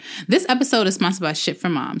This episode is sponsored by Shit for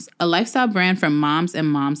Moms, a lifestyle brand for moms and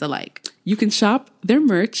moms alike. You can shop their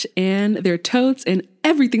merch and their totes and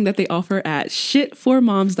everything that they offer at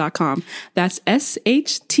shitformoms.com. That's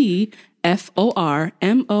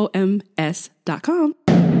SHTFORMOMS.com.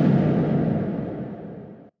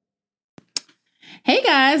 Hey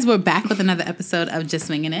guys, we're back with another episode of Just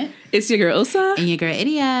Swinging It. It's your girl Osa. And your girl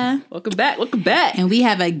Idia. Welcome back. And we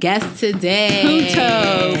have a guest today.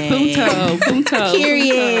 Punto.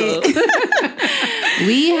 Period.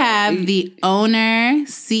 We have the owner,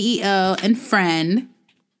 CEO, and friend,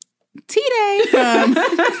 T-Day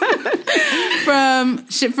from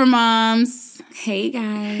Shit for Moms. Hey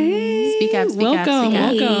guys. Hey. Speak up.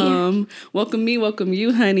 Welcome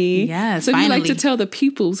you, honey. Yes, So finally. you like to tell the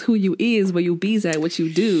peoples who you is, where you bees at, what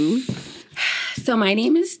you do. So my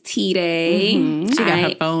name is T-Day. She got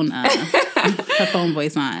her phone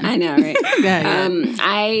voice on. I know, right? Yeah.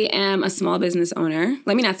 I am a small business owner.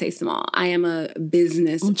 Let me not say small. I am a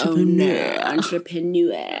business entrepreneur,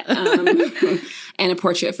 and a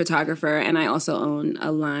portrait photographer. And I also own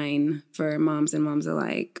a line for moms and moms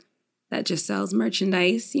alike that just sells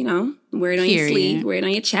merchandise. You know, wear it on your sleeve, wear it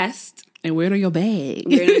on your chest, and wear it on your bag.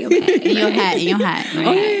 Wear it on your bag, in your hat. Right?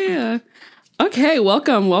 Oh yeah. Okay,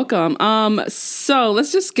 welcome. So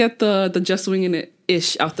let's just get the just winging it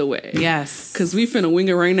ish out the way. Yes, because we finna wing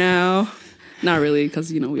it right now. Not really,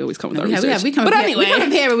 because we always come with our research. We come prepared,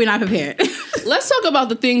 but we're not prepared. Let's talk about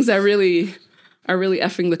the things that really are really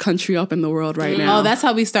effing the country up in the world right now. Oh, that's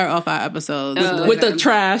how we start off our episodes with the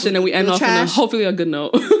trash, and then we end off on hopefully a good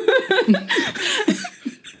note.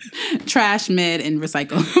 Trash, mid, and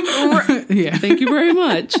recycle. Yeah. Thank you very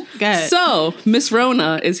much. Go ahead. So, Miss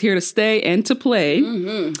Rona is here to stay and to play.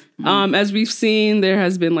 Mm-hmm. As we've seen, there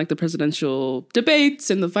has been like the presidential debates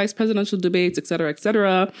and the vice presidential debates, et cetera, et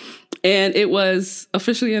cetera. And it was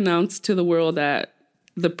officially announced to the world that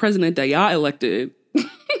the president that y'all elected,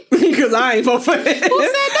 because I ain't vote for him. Who said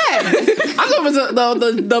that? I thought it was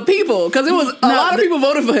the people, because it was a lot of people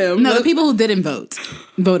voted for him. No, the people who didn't vote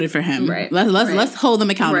voted for him. Right. Let's hold them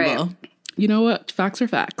accountable. Right. You know what? Facts are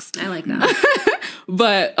facts. I like that.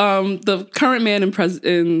 But the current man in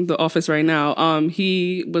the office right now,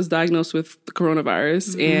 he was diagnosed with the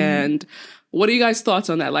coronavirus. Mm-hmm. And what are you guys' thoughts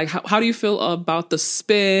on that? Like, how do you feel about the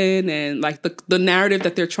spin and like the narrative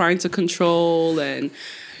that they're trying to control and,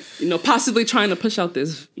 possibly trying to push out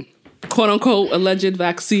this quote unquote alleged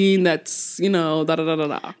vaccine that's, da da da da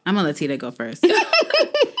da. I'm gonna let Tita go first.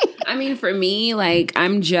 I mean, for me, like,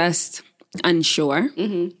 I'm just unsure,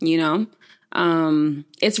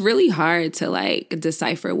 it's really hard to like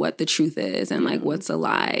decipher what the truth is and like what's a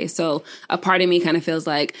lie. So a part of me kind of feels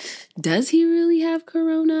like, does he really have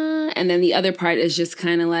corona? And then the other part is just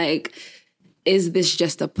kind of like, is this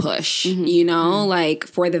just a push, like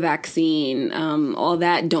for the vaccine, all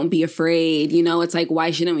that, don't be afraid, it's like,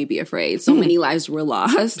 why shouldn't we be afraid? So many lives were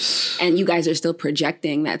lost and you guys are still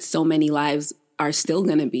projecting that so many lives are still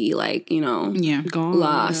going to be like, gone,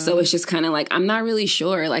 lost. Yeah. So it's just kind of like, I'm not really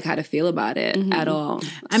sure like how to feel about it at all.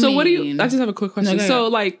 I just have a quick question. No, so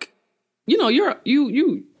like, you're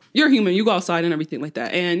human. You go outside and everything like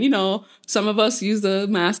that. And, some of us use the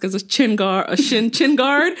mask as a chin guard.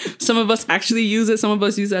 Some of us actually use it. Some of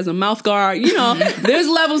us use it as a mouth guard. There's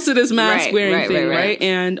levels to this mask wearing thing, right?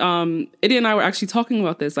 And Idia and I were actually talking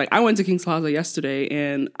about this. Like, I went to King's Plaza yesterday,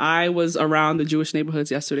 and I was around the Jewish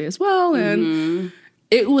neighborhoods yesterday as well. And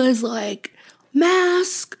it was like,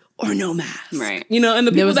 mask or no mask. Right. And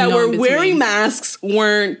the people that were wearing masks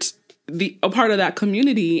weren't a part of that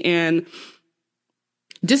community. And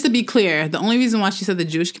just to be clear, the only reason why she said the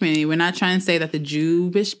Jewish community, we're not trying to say that the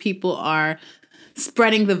Jewish people are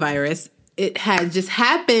spreading the virus. It just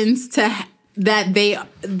happens that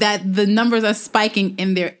the numbers are spiking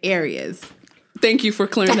in their areas. Thank you for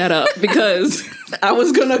clearing that up, because I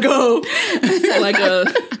was gonna go like a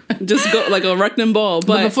wrecking ball.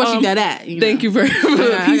 But before she did that, thank you for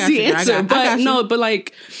the PC answer.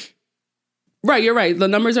 Right, you're right. The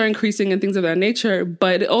numbers are increasing and things of that nature,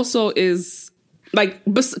 but it also is like,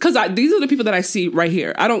 because these are the people that I see right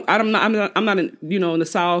here. I'm not in, in the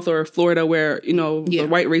South or Florida where, the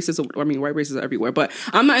white races, white races are everywhere, but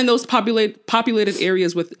I'm not in those populated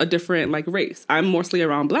areas with a different like race. I'm mostly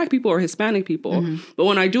around Black people or Hispanic people. Mm-hmm. But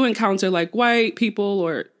when I do encounter like white people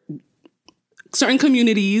or certain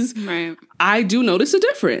communities, right, I do notice a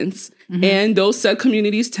difference. Mm-hmm. And those said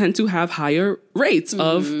communities tend to have higher rates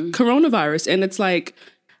of coronavirus. And it's like,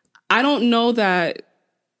 I don't know that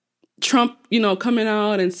Trump, coming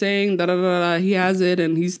out and saying that he has it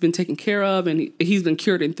and he's been taken care of and he's been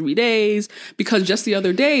cured in 3 days, because just the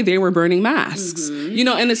other day they were burning masks,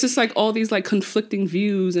 and it's just like all these like conflicting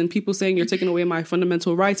views and people saying you're taking away my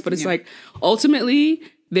fundamental rights. But it's like, ultimately,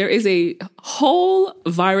 there is a whole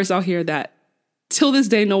virus out here that till this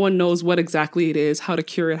day, no one knows what exactly it is, how to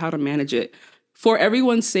cure it, how to manage it. For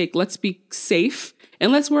everyone's sake, let's be safe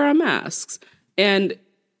and let's wear our masks. And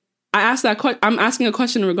I'm asking a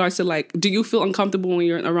question in regards to like, do you feel uncomfortable when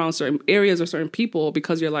you're around certain areas or certain people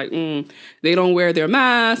because you're like, they don't wear their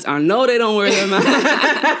masks. I know they don't wear their masks.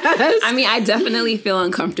 I mean, I definitely feel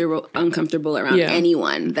uncomfortable around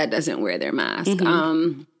anyone that doesn't wear their mask.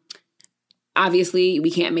 Obviously,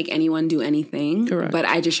 we can't make anyone do anything. Correct. But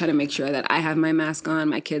I just try to make sure that I have my mask on,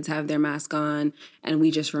 my kids have their mask on, and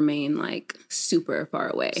we just remain like super far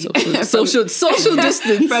away. Social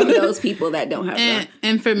distance from those people that don't have them.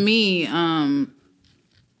 And for me, let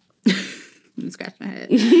me scratch my head.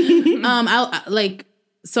 I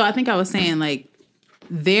think I was saying like,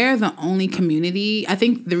 they're the only community. I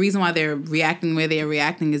think the reason why they're reacting the way they are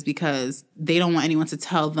reacting is because they don't want anyone to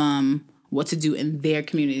tell them what to do in their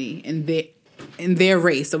community, in their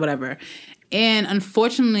race or whatever. And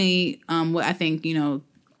unfortunately, what I think, the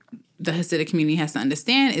Hasidic community has to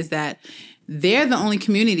understand is that they're the only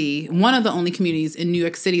community, one of the only communities in New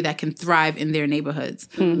York City that can thrive in their neighborhoods.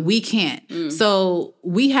 We can't. So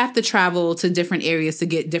we have to travel to different areas to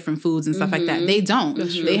get different foods and stuff like that. They don't.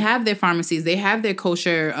 They have their pharmacies. They have their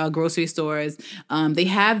kosher grocery stores. They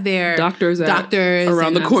have their doctors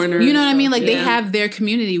around the corner. You know what I mean? Like they have their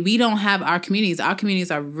community. We don't have our communities. Our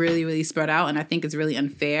communities are really, really spread out. And I think it's really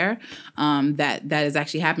unfair that is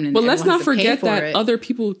actually happening. But let's not forget that other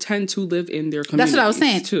people tend to live in their communities. That's what I was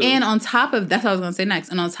saying. Too. And on top of that's what I was going to say next.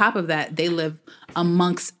 And on top of that, they live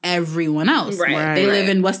amongst everyone else. Right. They live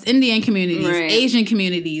in West Indian communities, Asian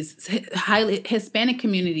communities, highly Hispanic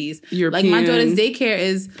communities. European. Like my daughter's daycare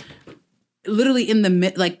is literally in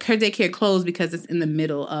the like her daycare closed because it's in the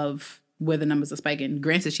middle of where the numbers are spiking.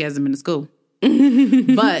 Granted, she hasn't been to school,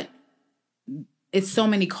 but it's so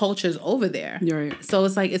many cultures over there. You're right. So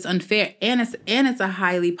it's like it's unfair, and it's a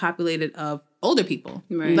highly populated of older people.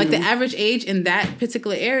 Right. Like the average age in that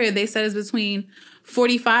particular area, they said is between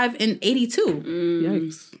 45 and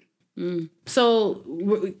 82. Yikes.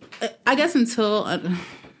 So I guess until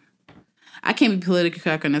I can't be politically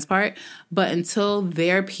correct on this part, but until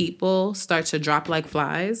their people start to drop like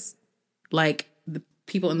flies, like the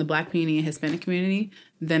people in the Black community and Hispanic community,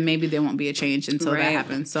 then maybe there won't be a change until that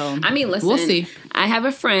happens. So I mean, listen, we'll see. I have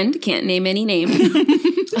a friend, can't name any names,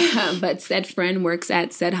 but said friend works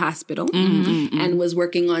at said hospital and was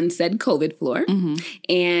working on said COVID floor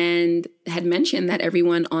and had mentioned that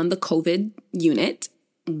everyone on the COVID unit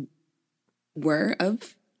were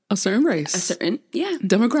of a certain race, a certain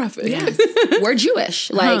demographic. Yes, we're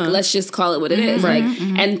Jewish. Like, let's just call it what it is. Right. Like,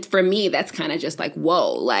 and for me, that's kind of just like,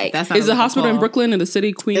 whoa. Like, is the hospital in Brooklyn, in the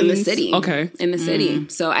city, Queens? In the city. Okay, in the city.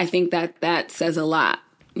 So I think that says a lot.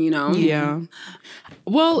 Yeah.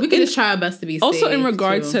 Well, we can just try our best to be safe. Also, in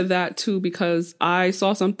regards to that too, because I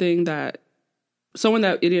saw something that someone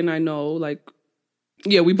that Iddy and I know, like,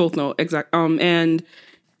 we both know and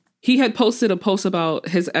he had posted a post about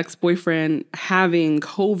his ex-boyfriend having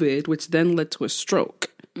COVID, which then led to a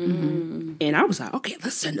stroke. And I was like, okay,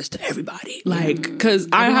 let's send this to everybody. Like, because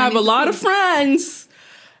I have a lot of friends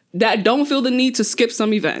that don't feel the need to skip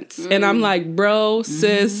some events. And I'm like, bro,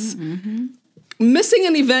 sis, missing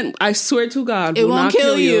an event, I swear to God, it won't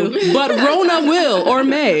kill you. But Rona will or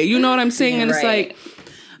may. You know what I'm saying? And it's like...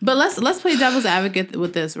 But let's play devil's advocate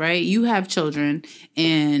with this, right? You have children,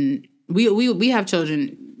 and we have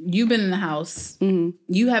children. You've been in the house.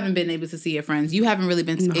 You haven't been able to see your friends. You haven't really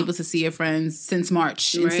been able to see your friends since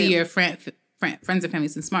March and see your friends and family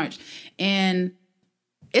since March. And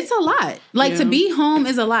it's a lot. Like, to be home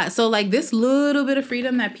is a lot. So, like, this little bit of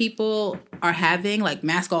freedom that people are having, like,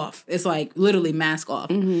 mask off. It's, like, literally mask off.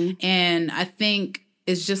 And I think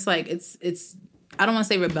it's just, like, it's I don't want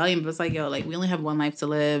to say rebellion, but it's like, yo, like, we only have one life to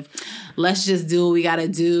live. Let's just do what we got to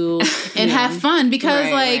do and have fun.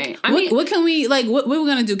 Because, what can we, like, what we're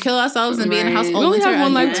going to do? Kill ourselves and be in the house all winter? We only have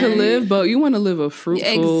one life to live, but you want to live a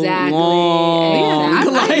fruitful, long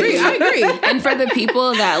life. I agree. And for the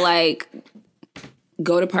people that, like,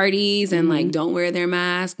 go to parties and like don't wear their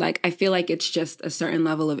mask, like, I feel like it's just a certain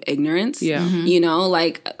level of ignorance.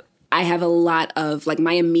 Like, I have a lot of, like,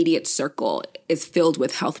 my immediate circle is filled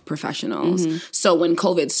with health professionals. So when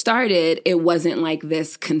COVID started, it wasn't like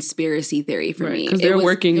this conspiracy theory for me. Because they're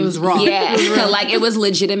working. It was raw. Yeah. Like, it was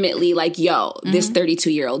legitimately like, yo, this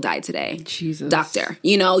 32-year-old died today. Jesus. Doctor.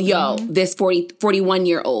 You know, yo, this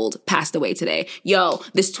 41-year-old passed away today. Yo,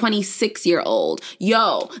 this 26-year-old.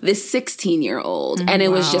 Yo, this 16-year-old. And it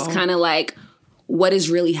was just kind of like, what is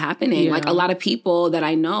really happening? Yeah. Like, a lot of people that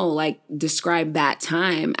I know, like, describe that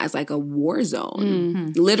time as like a war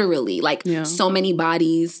zone. Literally. Like, so many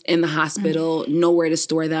bodies in the hospital, nowhere to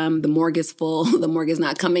store them. The morgue is full. The morgue is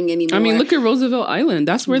not coming anymore. I mean, look at Roosevelt Island.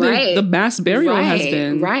 That's where the mass burial has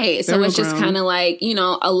been. Right. So Burial it's just ground. kind of like, you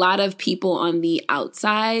know, a lot of people on the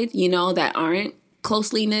outside, you know, that aren't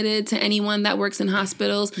closely knitted to anyone that works in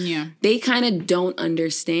hospitals, they kind of don't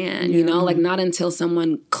understand, you know, like, not until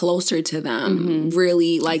someone closer to them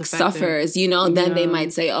really, like, suffers, you know, then they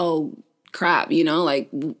might say, oh, crap, you know, like,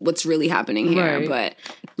 what's really happening here? Right. But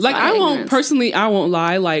like, I won't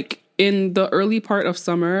lie, like, in the early part of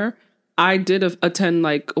summer, I did attend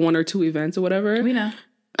like 1 or 2 events or whatever. We know.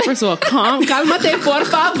 First of all, cálmate, por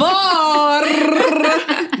favor.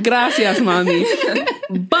 Gracias, mami.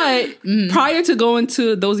 But prior to going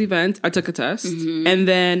to those events, I took a test. And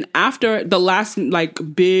then after the last, like,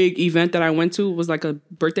 big event that I went to was like a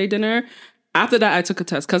birthday dinner. After that, I took a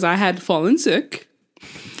test because I had fallen sick.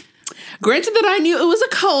 Granted that I knew it was a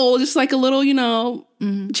cold, just like a little, you know,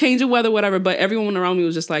 change of weather, whatever. But everyone around me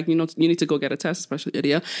was just like, you know, you need to go get a test, especially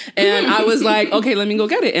Idia. And I was like, okay, let me go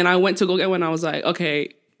get it. And I went to go get one. I was like,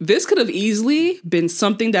 okay, this could have easily been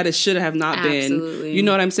something that it should have not been. You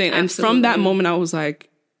know what I'm saying? And from that moment, I was like,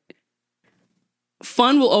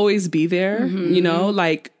 fun will always be there, you know,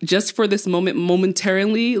 like, just for this moment,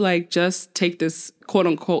 momentarily, like, just take this quote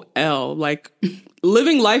unquote L. Like,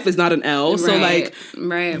 living life is not an L. So, like,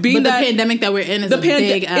 being but the pandemic that we're in is a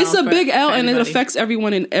big L. It's a big L, and it affects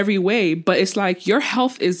everyone in every way. But it's like, your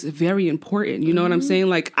health is very important. You know what I'm saying?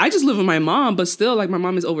 Like, I just live with my mom, but still, like, my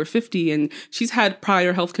mom is over 50 and she's had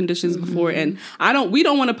prior health conditions before. And we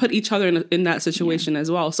don't want to put each other in that situation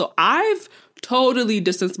as well. So I've totally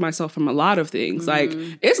distanced myself from a lot of things. Like,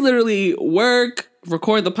 it's literally work,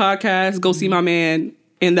 record the podcast, go see my man,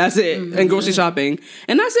 and that's it. And grocery shopping.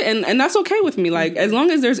 And that's it. And that's okay with me. Like, as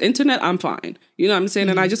long as there's internet, I'm fine. You know what I'm saying?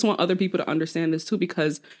 And I just want other people to understand this too,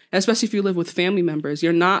 because especially if you live with family members,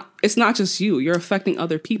 it's not just you. You're affecting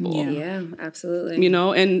other people. Yeah, absolutely. You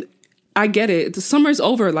know, and I get it. The summer's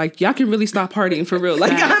over. Like, y'all can really stop partying for real.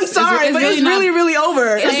 Like, I'm sorry, but it's really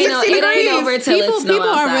over. It ain't over till it's snow people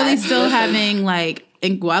are outside. really still having, like,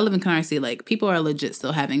 I live in Canarsie, like, people are legit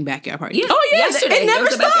still having backyard parties. Yeah. Oh, yeah. Yesterday, It never there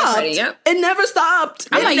was a backyard stopped. party, yep. It never stopped.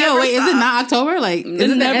 I'm like, yo, wait, is it not October? Like,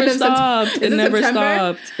 is It never stopped. Is It it never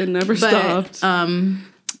September? stopped. It never stopped.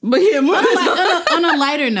 But But yeah, on a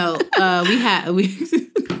lighter note,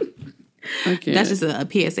 okay. that's just a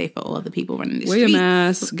PSA for all the people running the Wear your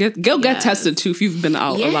streets. mask. Get tested too if you've been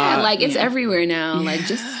out a lot. Yeah, like, it's everywhere now. Like,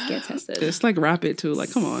 just get tested. It's like rapid too.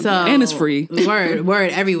 Like, come on, So, and it's free. Word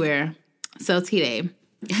everywhere. So T-Day,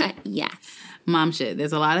 Yes. mom shit.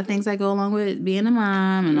 There's a lot of things that go along with being a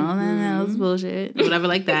mom and all that else bullshit, whatever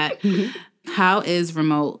like that. How is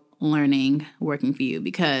remote learning working for you?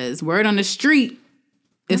 Because word on the street,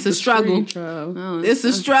 it's a struggle. It's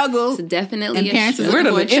a struggle. It's definitely And a parents is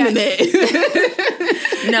struggle. looking for a check.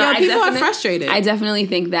 No, People are frustrated. I definitely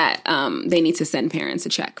think that they need to send parents a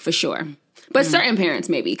check for sure. But certain parents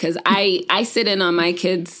maybe, because I sit in on my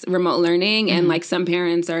kids' remote learning, and like, some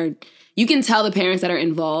parents are, you can tell the parents that are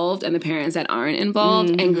involved and the parents that aren't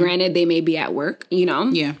involved. And granted, they may be at work, you know?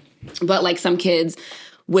 Yeah. But like, some kids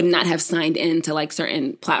would not have signed into like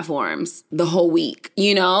certain platforms the whole week,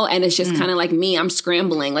 you know? And it's just kind of like me, I'm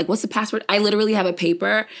scrambling. Like, what's the password? I literally have a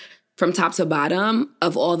paper from top to bottom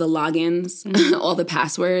of all the logins, all the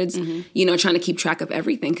passwords, you know, trying to keep track of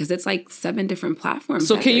everything, because it's like 7 different platforms.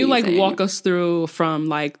 So can you like walk us through from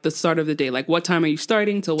like the start of the day? Like, what time are you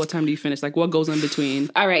starting till what time do you finish? Like, what goes in between?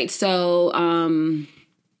 All right. So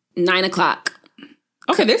 9 o'clock.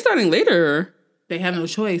 Okay, they're starting later. They have no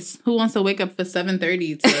choice. Who wants to wake up for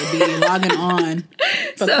 7:30 to be logging on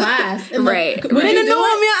for class? And Right. What are you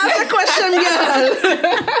doing? Ask a question, girl.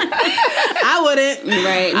 I wouldn't.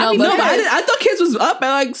 Right. No, but I thought kids was up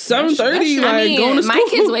at like 7:30, like I mean, going to school. my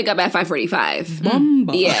kids wake up at 5:45.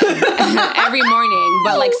 Yeah, every morning.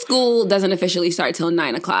 But like, school doesn't officially start till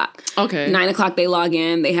 9 o'clock. Okay. 9 o'clock they log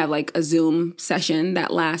in. They have like a Zoom session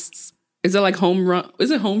that lasts. Is it like home run?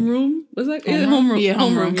 Is it homeroom? Was that homeroom? Yeah,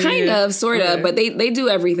 homeroom. Kind of, sort of, Okay. but they do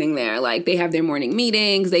everything there. Like, they have their morning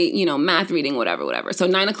meetings, they, you know, math reading, whatever. So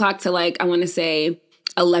 9 o'clock to like, I want to say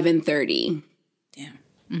 11:30. Damn.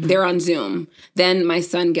 They're on Zoom. Then my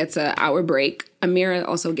son gets an hour break. Amira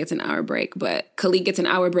also gets an hour break, but Khalid gets an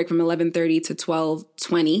hour break from 11:30 to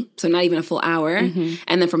 12:20, so not even a full hour.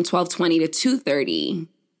 And then from 12:20 to 2:30.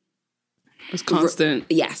 It's constant.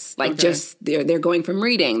 Yes, like just they're going from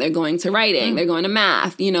reading, they're going to writing, they're going to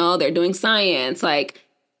math, they're doing science, like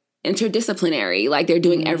interdisciplinary, like they're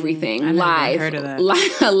doing everything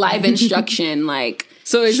live instruction, like.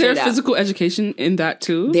 So is there physical education in that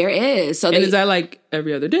too? There is. So is that like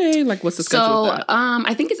every other day? Like what's the schedule of that?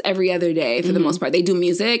 I think it's every other day for the most part. They do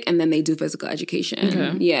music and then they do physical education.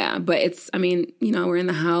 Okay. Yeah, but it's, we're in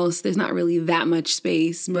the house. There's not really that much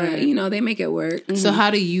space, but they make it work. So how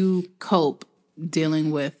do you cope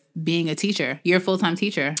dealing with being a teacher? You're a full-time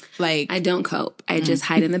teacher. Like, I don't cope. I just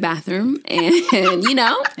hide in the bathroom and,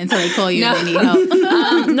 until they call you and they need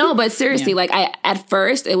help. No, but seriously, like at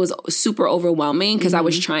first it was super overwhelming because I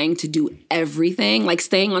was trying to do everything. Like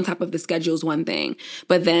staying on top of the schedule is one thing.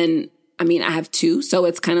 But then, I have two. So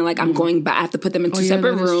it's kind of like I'm going back. I have to put them in two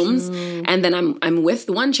separate rooms. And then I'm with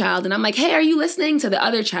one child and I'm like, hey, are you listening to the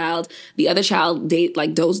other child? The other child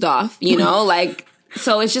dozed off, like...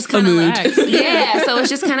 So it's just kind of like, so it's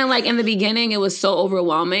just kind of like in the beginning, it was so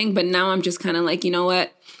overwhelming. But now I'm just kind of like, you know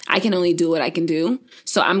what? I can only do what I can do.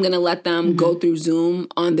 So I'm going to let them go through Zoom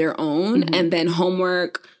on their own. And then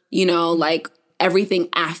homework, like everything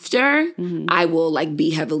after, I will like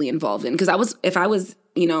be heavily involved in. Because if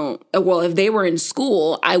they were in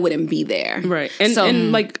school, I wouldn't be there. Right.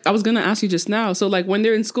 And like, I was going to ask you just now. So like when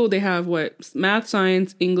they're in school, they have math,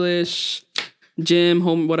 science, English, gym,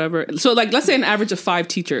 home, whatever. So like, let's say an average of 5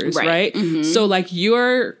 teachers, right? So like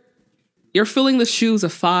you're filling the shoes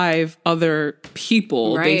of 5 other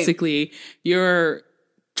people, basically. You're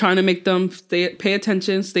trying to make them pay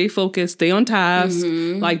attention, stay focused, stay on task,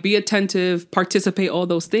 like be attentive, participate, all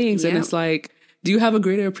those things. And it's like, do you have a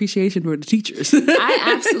greater appreciation for the teachers?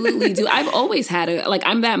 I absolutely do. I've always had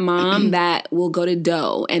I'm that mom that will go to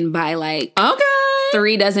Dough and buy like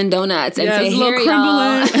 3 dozen donuts and say, here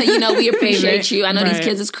y'all, we appreciate you. I know these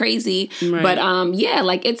kids is crazy, but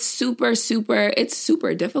like it's super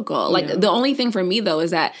difficult. Like the only thing for me though is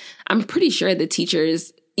that I'm pretty sure the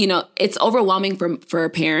teachers, it's overwhelming for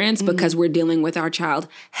parents because we're dealing with our child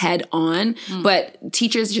head on, but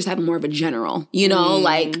teachers just have more of a general,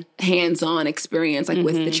 like hands-on experience, like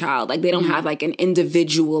with the child. Like they don't have like an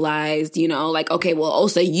individualized, like, okay, well,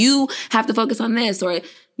 also you have to focus on this, or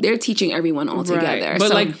they're teaching everyone all together.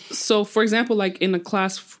 But so for example, like in a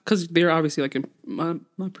class, because they're obviously like in my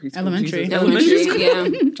preschool. Elementary, yeah.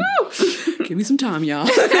 Give me some time, y'all.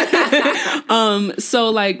 So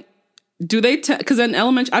like, do they, because in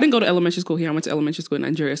elementary, I didn't go to elementary school here. I went to elementary school in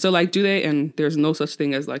Nigeria. So like, do they, and there's no such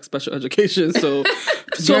thing as like special education. So,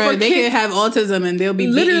 Girl, they could have autism and they'll be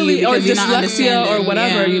literally, or dyslexia or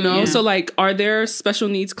whatever, So like, are there special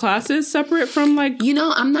needs classes separate from like?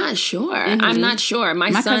 I'm not sure. I'm not sure.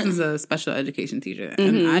 My son, cousin's a special education teacher.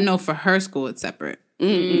 And I know for her school, it's separate.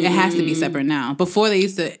 It has to be separate now. Before they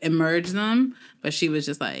used to merge them, but she was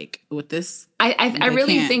just like, with this, I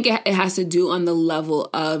really think it has to do on the level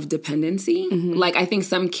of dependency. Like I think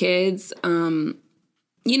some kids,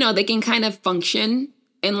 they can kind of function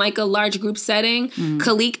in like a large group setting.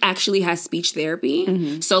 Khalik actually has speech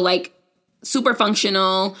therapy. So like super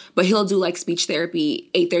functional, but he'll do like speech therapy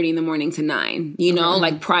 8:30 in the morning to 9,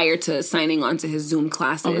 like prior to signing on to his Zoom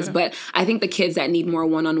classes. But I think the kids that need more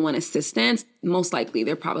one-on-one assistance, most likely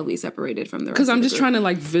they're probably separated from the rest. Because I'm just trying to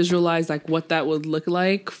like visualize like what that would look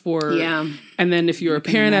like for, and then if you're a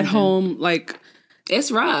parent at home, like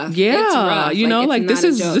it's rough. Yeah, it's rough. Like this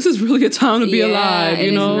is really a time to be alive. It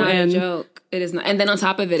is not a joke. It is not. And then on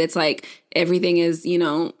top of it, it's like everything is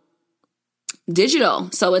digital.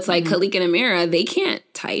 So it's like Khalik and Amira, they can't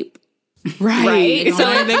type. Right. So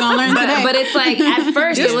they're gonna learn today. But it's like at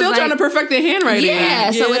first they're it was still trying to perfect their handwriting.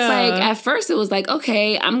 Yeah. So it's like at first it was like,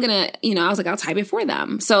 okay, I'm gonna, I was like, I'll type it for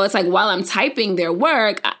them. So it's like while I'm typing their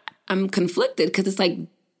work, I'm conflicted because it's like,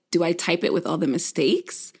 do I type it with all the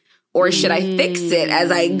mistakes? Or should I fix it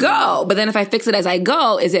as I go? But then if I fix it as I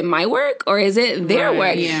go, is it my work or is it their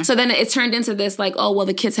work? Yeah. So then it turned into this like, oh, well,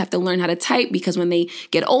 the kids have to learn how to type because when they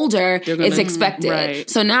get older, it's expected. Right.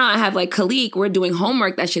 So now I have like Khalik, we're doing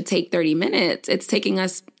homework that should take 30 minutes. It's taking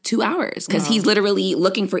us 2 hours because he's literally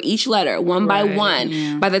looking for each letter one by one.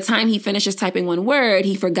 Yeah. By the time he finishes typing one word,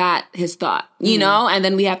 he forgot his thought, and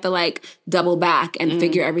then we have to like double back and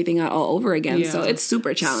figure everything out all over again. Yeah. So it's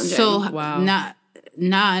super challenging. So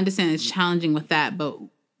now I understand it's challenging with that, but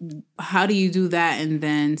how do you do that and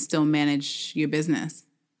then still manage your business?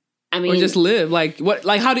 I mean, or just live? Like what?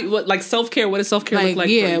 Like how do you, what? Like self-care? What does self-care look like?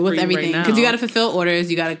 Yeah, for with you everything, right because you got to fulfill orders.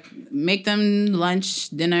 You got to make them lunch,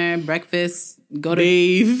 dinner, breakfast. Go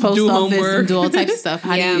to post do office homework. and do all types of stuff.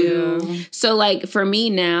 How do you? So like for me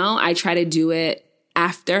now, I try to do it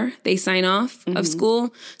after they sign off of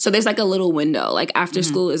school. So there's like a little window. Like after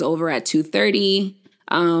school is over at 2:30.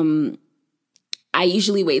 I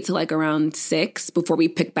usually wait till like around 6 before we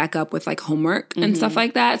pick back up with like homework and stuff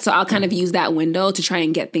like that. So I'll kind of use that window to try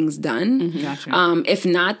and get things done. Gotcha. If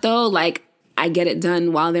not though, like I get it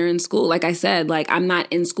done while they're in school. Like I said, like I'm not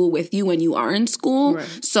in school with you when you are in school.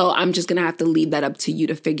 Right. So I'm just going to have to leave that up to you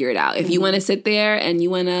to figure it out. If you want to sit there and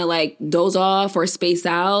you want to like doze off or space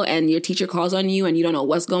out and your teacher calls on you and you don't know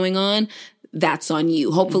what's going on, that's on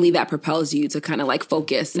you. Hopefully that propels you to kind of like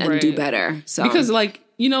focus and do better. So because like,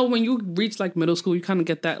 you know, when you reach like middle school, you kind of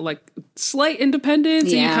get that like slight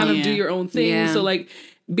independence and you kind of do your own thing. Yeah. So like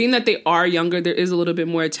being that they are younger, there is a little bit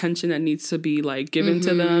more attention that needs to be like given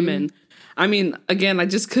to them. And I mean, again, I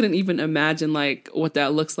just couldn't even imagine like what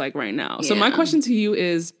that looks like right now. So my question to you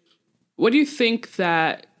is, what do you think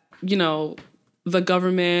that, you know, the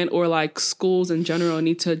government or like schools in general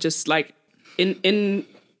need to just like in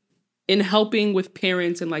helping with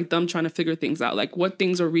parents and like them trying to figure things out? Like what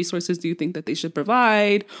things or resources do you think that they should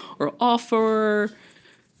provide or offer?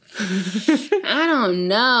 I don't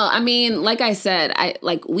know. I mean, like I said,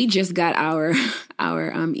 we just got our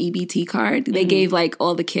EBT card. They gave like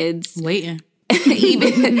all the kids Waiting.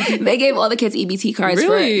 they gave all the kids EBT cards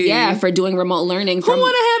for doing remote learning. Who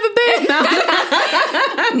want to have a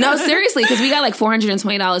baby? No, seriously, because we got like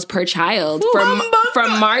 $420 per child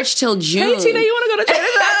from March till June. Hey, Tina, you want to go to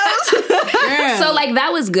China's house? So like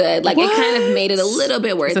that was good. Like it kind of made it a little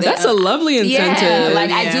bit worth it. That's a lovely incentive. Yeah,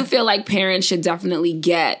 like I do feel like parents should definitely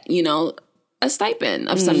get, you know, a stipend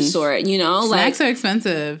of some sort, you know? Snacks like are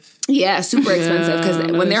expensive. Yeah, super expensive.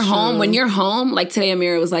 Because when they're home, when you're home, like today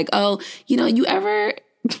Amira was like, oh, you know, are you ever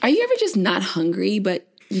just not hungry, but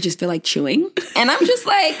you just feel like chewing? And I'm just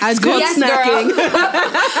like, it's called snacking. Girl.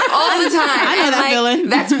 All the time. I know that feeling.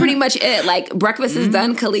 That's pretty much it. Like breakfast is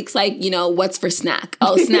done. Khalik's like, you know, what's for snack?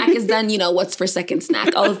 Oh, snack is done. You know, what's for second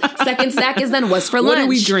snack? Oh, second snack is done. What's for lunch? What are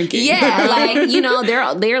we drinking? Yeah, like, you know,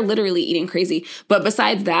 they're literally eating crazy. But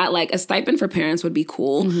besides that, like a stipend for parents would be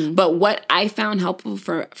cool. But what I found helpful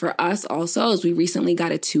for us also is we recently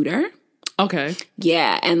got a tutor. Okay.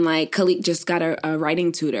 Yeah, and like Khalik just got a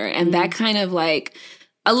writing tutor, and that kind of like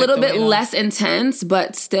a little bit less intense,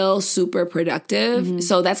 but still super productive.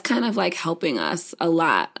 So that's kind of like helping us a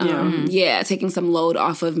lot. Taking some load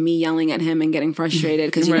off of me yelling at him and getting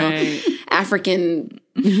frustrated because, you know, African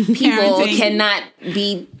people cannot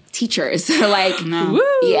be teachers. Like,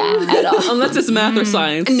 at all. Unless it's math or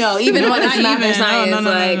science. No, even when it's math or science,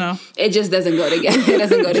 no. It just doesn't go together. It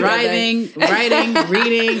doesn't go together. Driving, writing,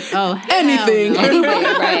 reading, anything. Anything,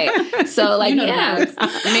 right. So, like,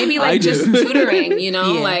 maybe like just tutoring, you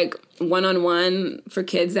know, like one-on-one for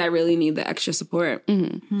kids that really need the extra support.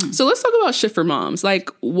 So let's talk about Shift for Moms. Like,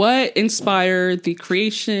 what inspired the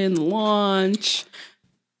creation, the launch?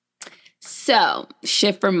 So,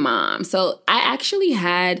 Shift for Mom. So, I actually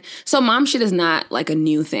Mom Shit is not like a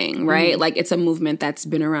new thing, right? Like, it's a movement that's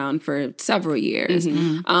been around for several years.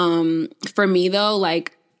 For me, though,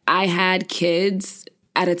 like, I had kids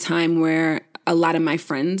at a time where a lot of my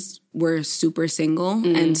friends were super single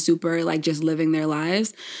and super, like, just living their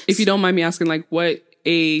lives. If you don't mind me asking, like, what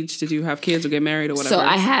age did you have kids or get married or whatever? So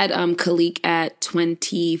I had Khalik at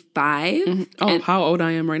 25. Oh, how old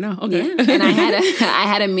I am right now. Okay. Yeah. And I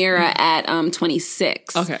had Amira at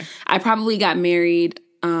 26. Okay. I probably got married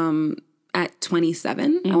at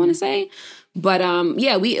 27, I want to say. But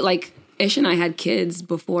we like Ish and I had kids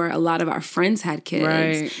before a lot of our friends had kids.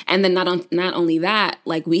 Right. And then not only that,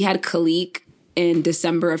 like we had Khalik in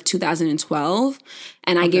December of 2012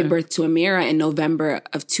 and I gave birth to Amira in November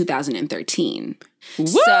of 2013. Woo!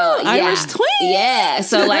 So, Irish twins. Yeah.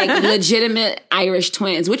 So like legitimate Irish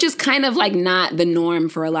twins, which is kind of like not the norm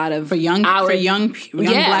for a lot of young Black people.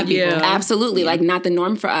 Yeah, absolutely. Like not the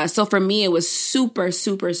norm for us. So for me, it was super,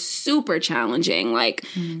 super, super challenging. Like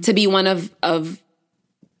to be one of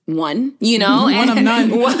one, you know, one of none,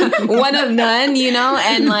 one of none, you know,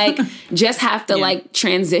 and like just have to like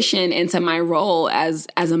transition into my role as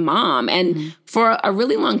a mom. And for a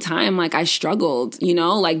really long time, like I struggled, you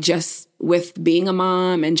know, like just with being a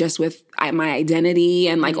mom and just with my identity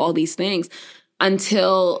and like all these things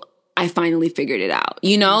until I finally figured it out,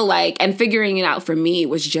 you know, like, and figuring it out for me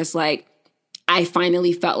was just like, I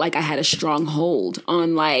finally felt like I had a strong hold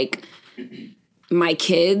on like my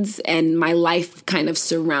kids and my life kind of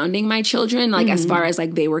surrounding my children, like as far as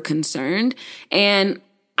like they were concerned. And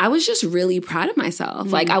I was just really proud of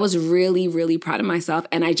myself. Like, I was really, really proud of myself.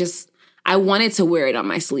 And I wanted to wear it on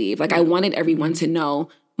my sleeve. Like, I wanted everyone to know,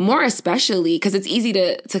 more especially because it's easy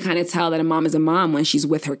to kind of tell that a mom is a mom when she's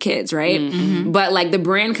with her kids, right? Mm-hmm. But like the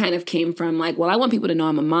brand kind of came from like, well, I want people to know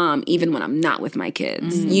I'm a mom even when I'm not with my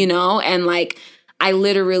kids, you know? And like, I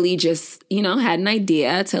literally just, you know, had an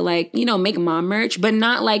idea to like, you know, make mom merch, but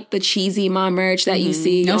not like the cheesy mom merch that you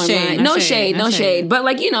see online. No shade. But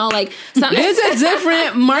like, you know, like there's a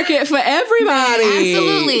different market for everybody.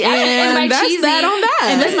 Absolutely. And by that's cheesy, that on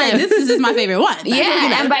that. And this is my favorite one.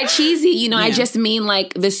 Yeah. And by cheesy, you know, I just mean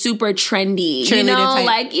like the super trendy, you know, type.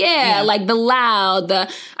 Like, like the loud,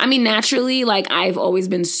 naturally, like I've always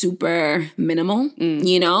been super minimal,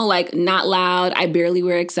 you know, like not loud. I barely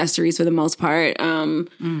wear accessories for the most part.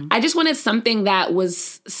 I just wanted something that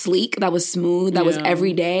was sleek, that was smooth, that was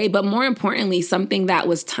everyday, but more importantly, something that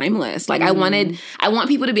was timeless. Like I want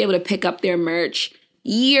people to be able to pick up their merch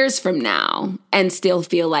years from now and still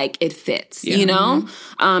feel like it fits, you know?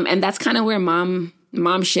 And that's kind of where mom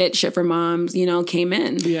shit for moms, you know, came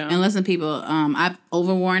in. Yeah. And listen, people, I've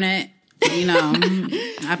overworn it. You know,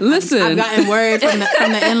 I've gotten word from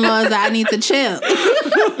the in-laws that I need to chill.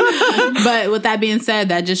 But with that being said,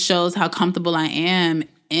 that just shows how comfortable I am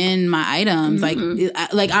in my items.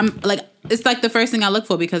 It's like the first thing I look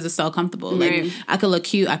for because it's so comfortable. Right. Like I could look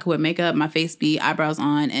cute, I could wear makeup, my face be eyebrows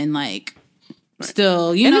on, and like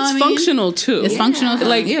still, you know, and it's functional too. It's functional,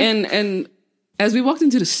 like and. As we walked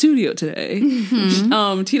into the studio today,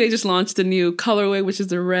 T-Day just launched a new colorway, which is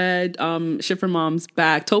the red Shit for Mom's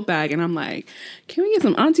tote bag. And I'm like, can we get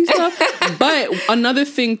some auntie stuff? But another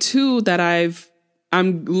thing, too, that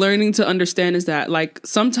I'm learning to understand is that, like,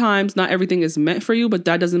 sometimes not everything is meant for you, but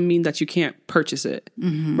that doesn't mean that you can't purchase it,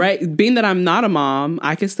 right? Being that I'm not a mom,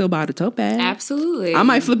 I can still buy the tote bag. Absolutely. I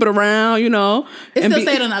might flip it around, you know. It still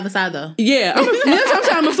say it on the other side, though. Yeah. Sometimes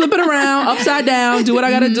I'm going to flip it around, upside down, do what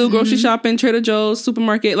I got to do, grocery shopping, Trader Joe's,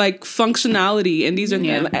 supermarket, like, functionality. And these are,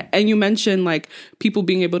 and you mentioned, like, people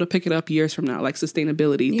being able to pick it up years from now, like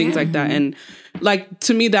sustainability, things like that. And, like,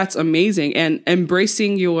 to me, that's amazing. And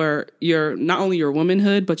embracing your not only your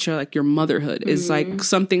womanhood, but your motherhood is like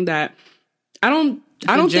something that I don't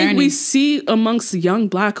think we see amongst young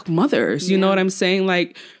Black mothers. You know what I'm saying?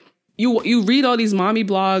 Like you read all these mommy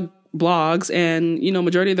blogs and, you know,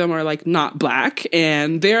 majority of them are like not Black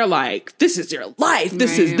and they're like, this is your life.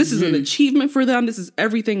 This is an achievement for them. This is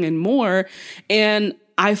everything and more. And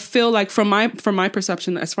I feel like from my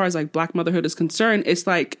perception, as far as like Black motherhood is concerned, it's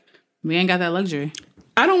like, we ain't got that luxury.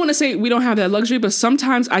 I don't want to say we don't have that luxury, but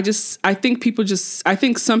sometimes I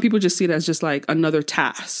think some people just see it as just like another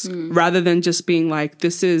task rather than just being like,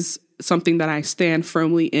 this is something that I stand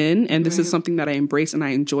firmly in and this is something that I embrace and I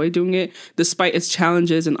enjoy doing it despite its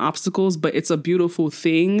challenges and obstacles, but it's a beautiful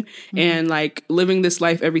thing. And like living this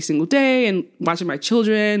life every single day and watching my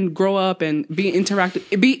children grow up and be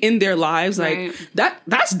in their lives, like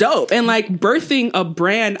that's dope. And like birthing a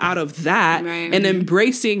brand out of that and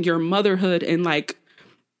embracing your motherhood and like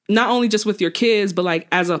not only just with your kids, but like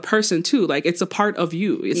as a person too. Like it's a part of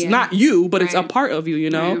you. It's not you, but it's a part of you, you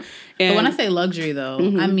know? Right. And but when I say luxury though,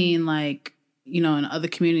 I mean like, you know, in other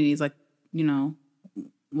communities, like, you know,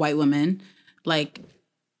 white women, like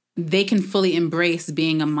they can fully embrace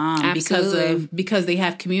being a mom because they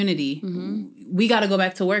have community. We got to go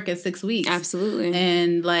back to work at 6 weeks. Absolutely.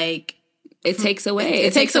 And like, it takes away.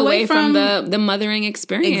 It takes away from the mothering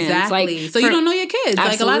experience. Exactly. Like, so you don't know your kids. Absolutely.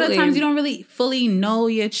 Like a lot of times you don't really fully know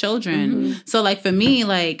your children. So like for me,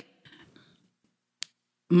 like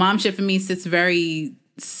mom shit for me sits very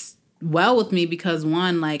well with me because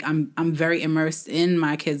one, like I'm very immersed in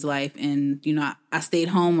my kid's life, and you know I stayed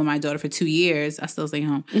home with my daughter for 2 years. I still stay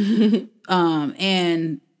home,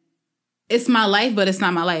 and it's my life, but it's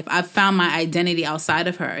not my life. I've found my identity outside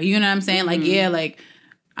of her. You know what I'm saying? Like like.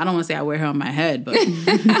 I don't want to say I wear her on my head, but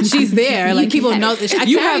she's there. Like people know that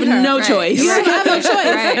you have no choice. You have no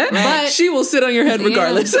choice. But she will sit on your head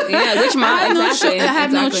regardless. Which mom? I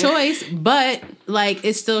have no choice. But like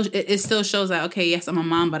it still shows that okay, yes, I'm a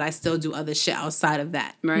mom, but I still do other shit outside of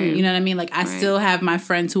that. Right. You know what I mean? Like I still have my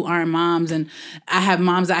friends who aren't moms, and I have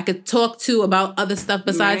moms that I could talk to about other stuff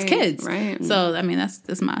besides kids. Right. So I mean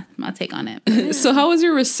that's my take on it. So how was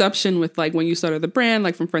your reception with like when you started the brand,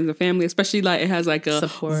 like from friends and family, especially like it has like a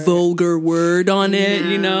vulgar word on it,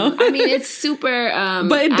 you know? I mean, it's super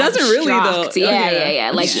but it doesn't really though.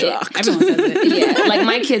 Yeah. Like everyone says it. Yeah. Like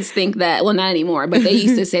my kids think that, well, not anymore, but they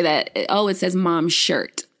used to say that, it says mom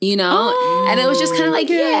shirt, you know? And it was just kind of like,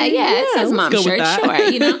 it says mom shirt, sure,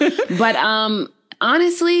 you know? But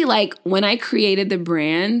honestly, like when I created the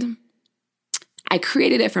brand, I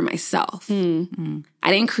created it for myself.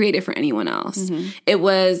 I didn't create it for anyone else. It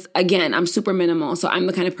was, again, I'm super minimal. So I'm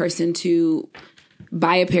the kind of person to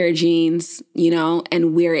buy a pair of jeans, you know,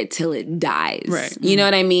 and wear it till it dies. Right. You know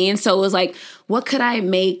what I mean? So it was like, what could I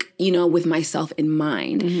make, you know, with myself in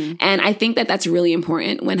mind? And I think that that's really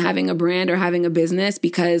important when having a brand or having a business,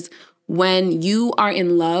 because when you are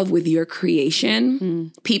in love with your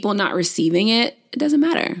creation, people not receiving it, it doesn't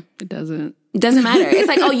matter. It doesn't. It doesn't matter. It's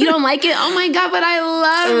like, oh, you don't like it? Oh my God, but I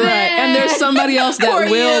love it. And there's somebody else that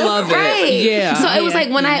will love it. Right. Yeah. So it was like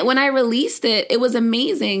when I released it, it was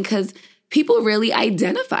amazing because people really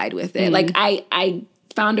identified with it. Like I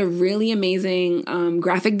found a really amazing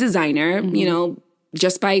graphic designer, you know,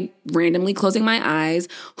 just by randomly closing my eyes,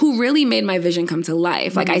 who really made my vision come to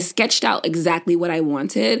life. Like I sketched out exactly what I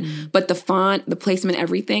wanted, but the font, the placement,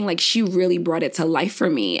 everything, like she really brought it to life for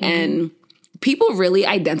me. And people really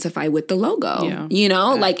identify with the logo, you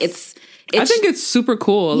know, like it's I think it's super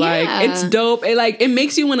cool. Like it's dope. It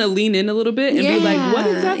makes you want to lean in a little bit and be like, what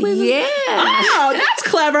exactly is this? Oh, that's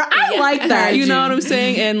clever. I like that. You know what I'm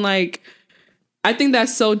saying? And like, I think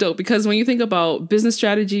that's so dope because when you think about business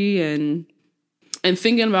strategy and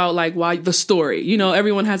thinking about like why the story, you know,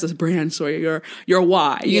 everyone has this brand story, your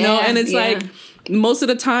why, you know, and it's like most of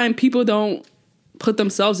the time people don't put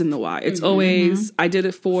themselves in the why. It's always, I did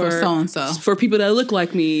it for so-and-so. For people that look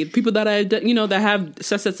like me, people that I, you know, that have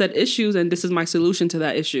set issues, and this is my solution to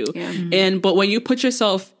that issue. Yeah. But when you put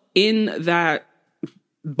yourself in that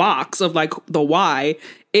box of like the why,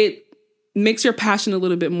 it makes your passion a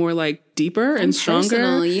little bit more like deeper and stronger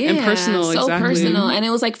and personal. So exactly. Personal. And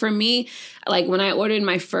it was like for me, like when I ordered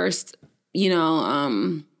my first, you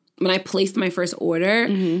know, when I placed my first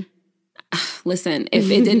order, listen, if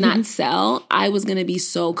it did not sell, I was going to be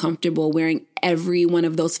so comfortable wearing every one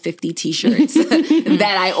of those 50 t-shirts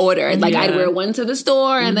that I ordered. Like I'd wear one to the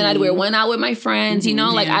store and then I'd wear one out with my friends, you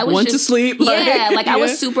know, like I was one to sleep. I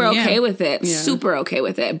was super okay with it, super okay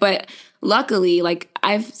with it. But luckily, like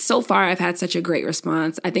I've had such a great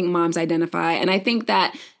response. I think moms identify. And I think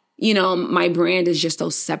that, you know, my brand is just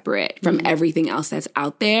so separate from everything else that's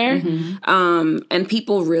out there. And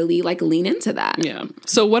people really like lean into that. Yeah.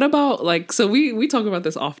 So what about like, so we talk about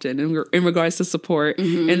this often in regards to support.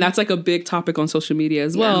 And that's like a big topic on social media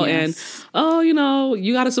as well. And, you know,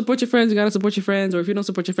 you got to support your friends. Or if you don't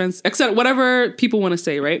support your friends, except whatever people want to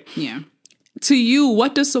say, right? Yeah. To you,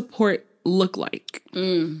 what does support look like?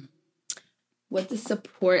 What does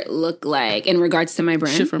support look like in regards to my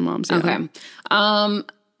brand? Shit for moms. Yeah. Okay.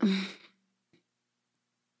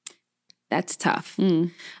 That's tough.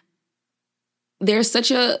 There's such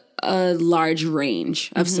a large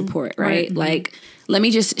range of support, right? Like, let me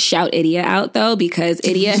just shout Idia out though, because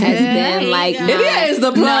Idia has been like, Idia is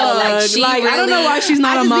the plug. Like, I don't know why she's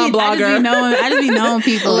not a mom blogger. I just be knowing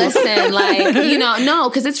people. Listen, like, you know, no,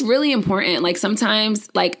 because it's really important. Like sometimes,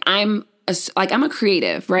 like I'm a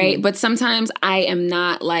creative, right? But sometimes I'm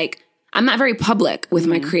not very public with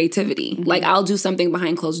my creativity. Like I'll do something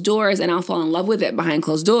behind closed doors and I'll fall in love with it behind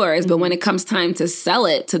closed doors. But when it comes time to sell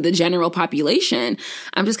it to the general population,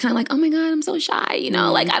 I'm just kind of like, oh my God, I'm so shy. You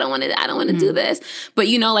know, like I don't want to do this. But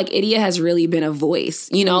you know, like Idia has really been a voice,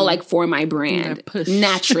 you know, like for my brand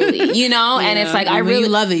naturally, you know, and it's like, I really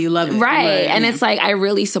love it. You love it. Right. And it's like, I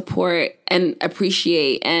really support and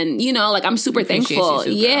appreciate, and you know, like I'm super thankful.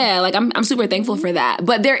 Like I'm super thankful for that.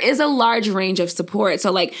 But there is a large range of support.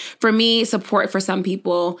 So like for me, support for some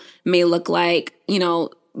people may look like, you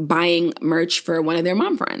know, buying merch for one of their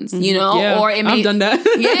mom friends, you know, or it may, I've done that.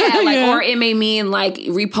 or it may mean like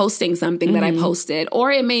reposting something that I posted,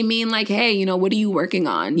 or it may mean like, hey, you know, what are you working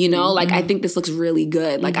on? You know, like I think this looks really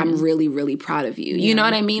good. Like I'm really, really proud of you. You know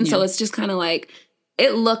what I mean? So it's just kind of like,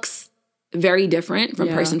 it looks very different from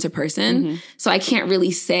person to person. So I can't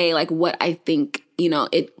really say like what I think, you know,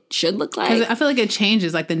 it should look like. Because I feel like it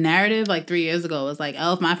changes. Like the narrative like 3 years ago was like,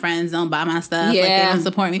 oh, if my friends don't buy my stuff, like they don't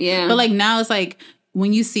support me. But like now it's like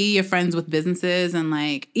when you see your friends with businesses and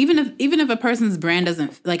like even if a person's brand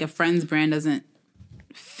doesn't, like a friend's brand doesn't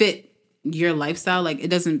fit your lifestyle, like it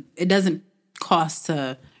doesn't cost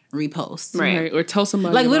to repost. Right. Or tell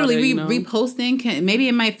somebody like literally about it, you know? reposting can, maybe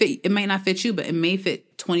it might not fit you, but it may fit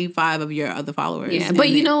 25 of your other followers. Yeah, but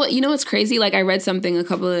you know what's crazy? Like I read something a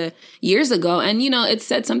couple of years ago, and you know it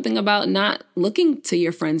said something about not looking to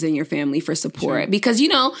your friends and your family for support because you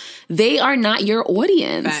know they are not your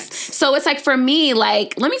audience. Facts. So it's like for me,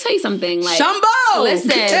 like let me tell you something. Like Shumbo!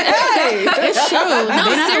 Listen, It's true.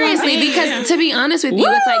 no, seriously, because to be honest with you,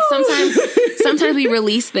 it's like sometimes we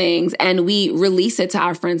release things and we release it to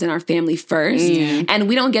our friends and our family first, and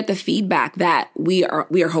we don't get the feedback that we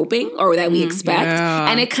are hoping or that we expect.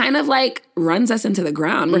 And it kind of like runs us into the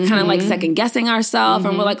ground. We're kind of like second guessing ourselves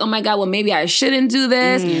and we're like, oh my God, well, maybe I shouldn't do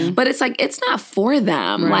this. But it's like, it's not for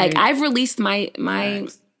them. Like I've released my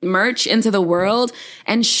merch into the world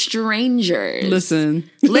and strangers listen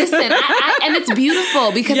and it's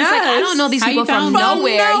beautiful because it's like I don't know these people from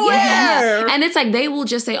nowhere. Yeah. And it's like they will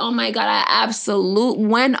just say, oh my God,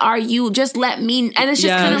 when are you, just let me, and it's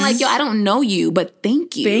just kind of like, yo, I don't know you, but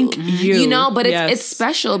thank you, you know. But it's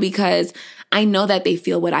special because I know that they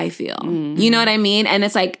feel what I feel. You know what I mean? And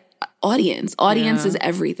it's like audience is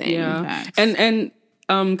everything. And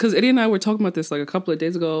because Eddie and I were talking about this like a couple of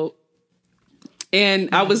days ago.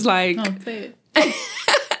 And I was like... No, say it.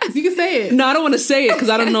 You can say it. No, I don't want to say it because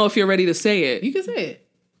I don't know if you're ready to say it. You can say it.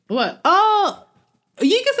 What? Oh,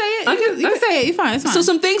 you can say it. You can say it. It's fine. So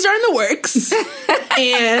some things are in the works.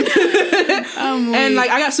 and like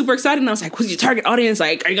I got super excited and I was like, what's your target audience?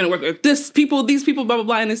 Like, are you going to work with these people, blah, blah,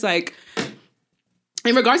 blah. And it's like...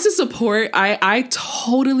 In regards to support, I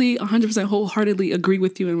totally 100% wholeheartedly agree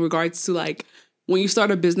with you in regards to like when you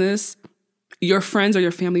start a business... your friends or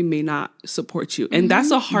your family may not support you. And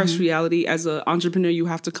that's a harsh reality as an entrepreneur you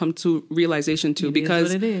have to come to realization to.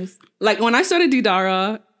 Because it is. Like when I started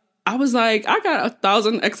Didara, I was like, I got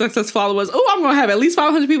 1,000 XXS followers. Oh, I'm going to have at least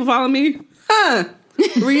 500 people follow me. Huh.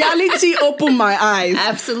 Reality opened my eyes.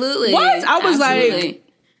 Absolutely. What? I was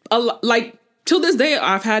like, till this day,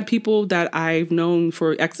 I've had people that I've known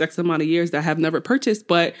for XX amount of years that have never purchased,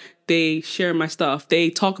 but they share my stuff. They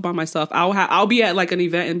talk about my stuff. I'll be at like an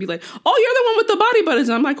event and be like, oh, you're the one with the body buttons.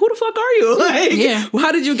 And I'm like, who the fuck are you? Like,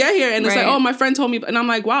 how did you get here? And it's like, oh, my friend told me. And I'm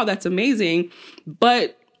like, wow, that's amazing.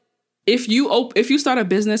 But if you start a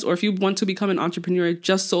business or if you want to become an entrepreneur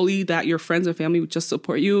just solely that your friends and family would just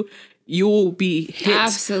support you, you will be hit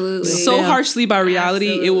so harshly by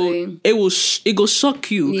reality. Absolutely. It will shock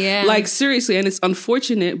you. Yeah. Like seriously. And it's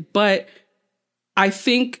unfortunate, but I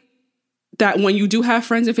think that when you do have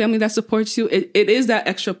friends and family that supports you, it is that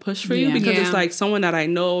extra push for you because it's like someone that I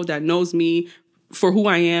know that knows me for who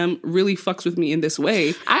I am really fucks with me in this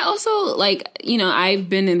way. I also like, you know, I've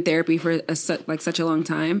been in therapy for such a long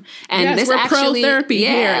time, and this we're actually, pro-therapy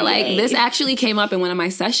here. Like this actually came up in one of my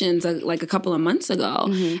sessions like a couple of months ago,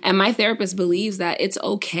 and my therapist believes that it's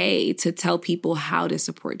okay to tell people how to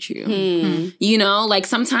support you. You know, like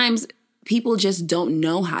sometimes people just don't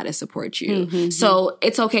know how to support you. So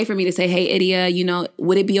it's okay for me to say, hey, Idia, you know,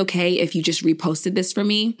 would it be okay if you just reposted this for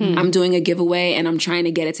me? I'm doing a giveaway and I'm trying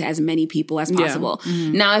to get it to as many people as possible.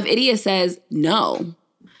 Now, if Idia says no,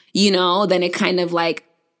 you know, then it kind of like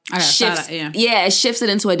shifts it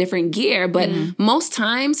into a different gear. But most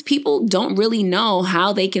times people don't really know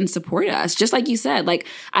how they can support us. Just like you said, like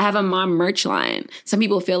I have a mom merch line. Some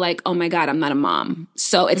people feel like, oh my God, I'm not a mom,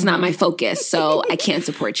 so it's not my focus, so I can't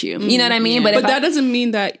support you. You know what I mean? But that doesn't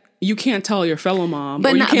mean that you can't tell your fellow mom, or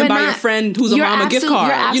you can't buy your friend who's a mom a gift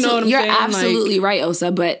card. You know what I'm saying? You're absolutely right,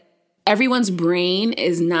 Osa, but everyone's brain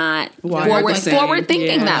is not forward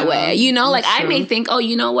thinking that way. You know, like I may think, oh,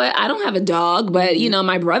 you know what? I don't have a dog, but you know,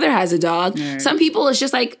 my brother has a dog. Some people, it's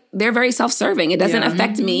just like, they're very self-serving. It doesn't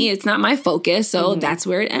affect me. It's not my focus. So that's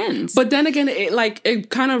where it ends. But then again, it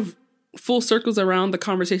kind of full circles around the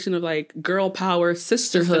conversation of like girl power,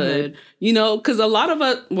 sisterhood, you know, because a lot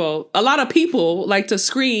of people like to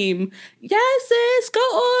scream, yes, sis, go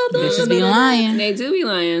on. Bitches be lying. They do be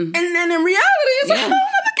lying. And then in reality, it's like, oh,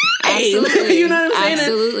 absolutely. You know what I'm saying?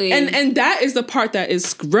 Absolutely. And that is the part that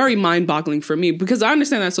is very mind-boggling for me, because I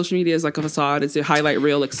understand that social media is like a facade, it's a highlight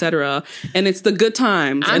reel, etc. And it's the good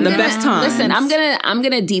times and the best times. Listen, I'm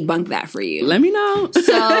gonna debunk that for you. Let me know.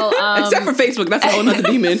 So except for Facebook, that's a whole nother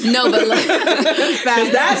demon. No, but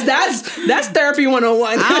that's therapy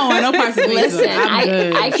 101. I don't want no parts of Facebook. Listen,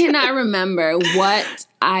 I cannot remember what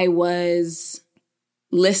I was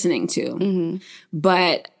listening to,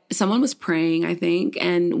 but someone was praying, I think,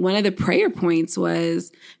 and one of the prayer points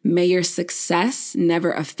was, may your success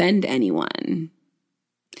never offend anyone.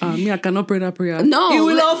 No, it will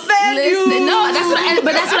offend you. No,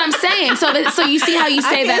 but that's what I'm saying. So you see how you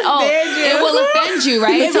say that? Oh, it will offend you,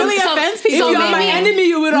 right? It really offends people. If you're my enemy,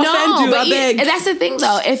 you would offend you. I beg. That's the thing,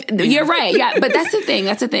 though. If you're right, but that's the thing.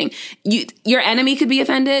 That's the thing. Your enemy could be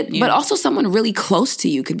offended, but also someone really close to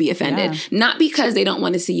you could be offended. Not because they don't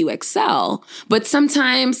want to see you excel, but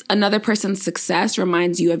sometimes another person's success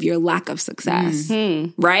reminds you of your lack of success,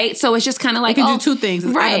 right? So it's just kind of like you can do two things: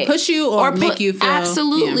 it's either push you or make you feel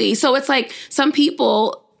absolutely. Yeah. So it's like some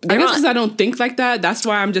people. I guess because I don't think like that. That's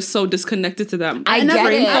why I'm just so disconnected to them. I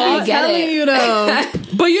get it. You though.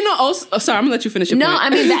 But you know, also, sorry, I'm gonna let you finish your point. I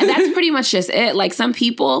mean that's pretty much just it. Like some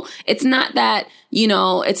people, it's not that you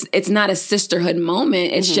know, it's not a sisterhood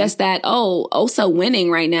moment. It's just that, Osa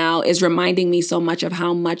winning right now is reminding me so much of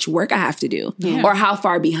how much work I have to do or how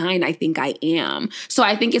far behind I think I am. So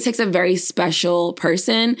I think it takes a very special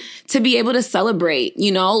person to be able to celebrate,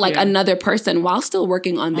 you know, like another person while still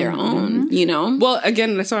working on their own, you know? Well,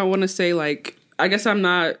 again, that's what I want to say. Like, I guess I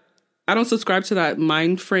don't subscribe to that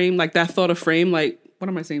mind frame, like that thought of frame. Like, what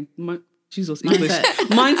am I saying? Jesus, English.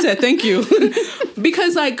 Mindset, thank you.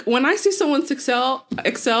 Because like when I see someone excel,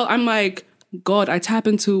 I'm like, God, I tap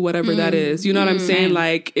into whatever that is. You know what I'm saying?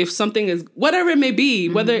 Like if something is, whatever it may be,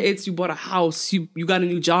 whether it's you bought a house, you got a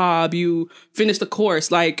new job, you finished a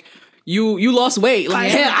course, like you lost weight.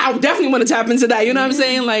 Like, hey, I definitely want to tap into that. You know what I'm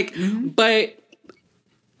saying? Like, but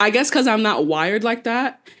I guess because I'm not wired like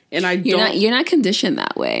that. And you're not conditioned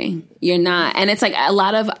that way. You're not. And it's like a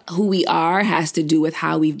lot of who we are has to do with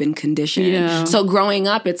how we've been conditioned. Yeah. So growing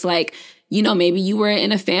up, it's like, you know, maybe you were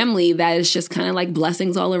in a family that is just kind of like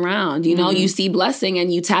blessings all around. You know, you see blessing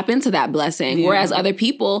and you tap into that blessing. Yeah. Whereas other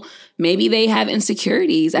people, maybe they have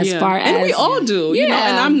insecurities as far as... And we all do, you know,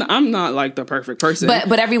 and I'm not like the perfect person.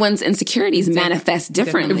 But everyone's insecurities manifest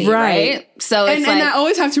differently, right? So it's and I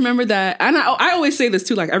always have to remember that. And I always say this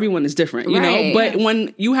too, like everyone is different, you know? But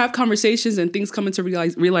when you have conversations and things come into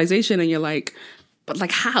realization and you're like, but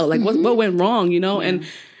like how? Like what went wrong, you know? And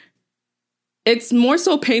it's more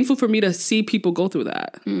so painful for me to see people go through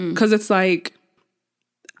that. Because it's like,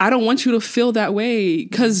 I don't want you to feel that way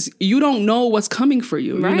because you don't know what's coming for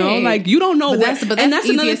you. You know, like you don't know that's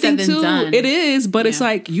another thing too. Done. It is, but it's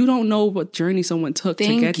like you don't know what journey someone took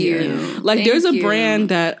to get here. Like there's a brand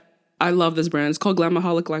that I love. This brand. It's called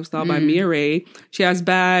Glamaholic Lifestyle by Mia Ray. She has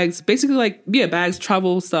bags, basically like bags,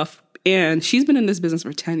 travel stuff, and she's been in this business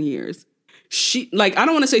for 10 years. She like I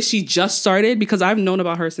don't want to say she just started because I've known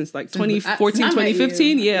about her since like 2014,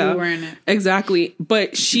 2015. Yeah, you were in it. Exactly.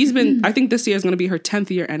 But she's been. I think this year is going to be her 10th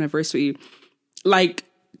year anniversary. Like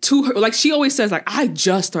to her, like she always says, like I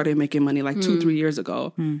just started making money like 2-3 years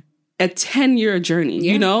ago. A 10-year journey,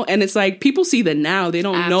 you know, and it's like people see the now. They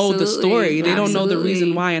don't know the story. They don't know the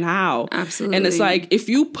reason why and how. Absolutely. And it's like if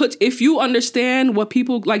you understand what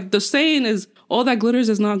people like. The saying is, all that glitters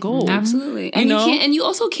is not gold. Absolutely. And you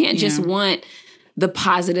also can't just want the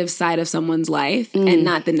positive side of someoo's life and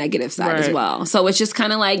not the negative side as well. So it's just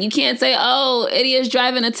kind of like, you can't say, oh, Idia's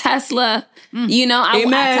driving a Tesla. You know, I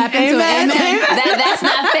tap into it. That's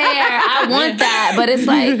not fair. I want that. But it's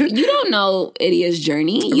like, you don't know Idia's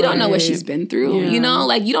journey. You don't know what she's been through. You know,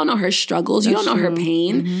 like you don't know her struggles. You don't know her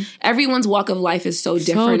pain. Everyone's walk of life is so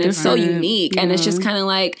different and so unique. And it's just kind of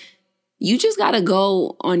like, you just got to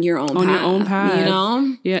go on your own path, you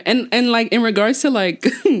know? Yeah. And like in regards to like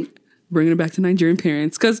bringing it back to Nigerian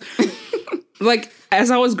parents, because like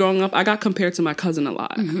as I was growing up, I got compared to my cousin a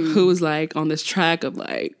lot, who was like on this track of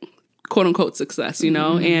like quote unquote success, you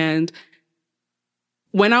know? And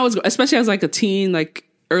when I was, especially as like a teen, like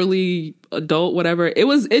early adult, whatever,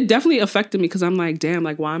 it definitely affected me because I'm like, damn,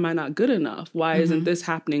 like why am I not good enough? Why isn't this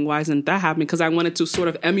happening? Why isn't that happening? Because I wanted to sort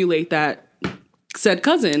of emulate that said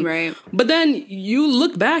cousin. Right. But then you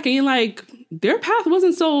look back and you're like, their path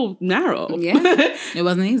wasn't so narrow. Yeah. It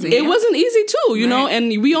wasn't easy. It wasn't easy too, you know? And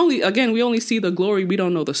we only see the glory. We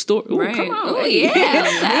don't know the story. Ooh, right. Come on. Oh, yeah.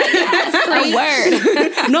 That's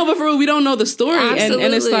the word. No, but for real, we don't know the story. Absolutely.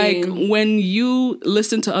 And it's like when you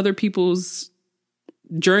listen to other people's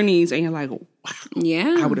journeys and you're like, wow,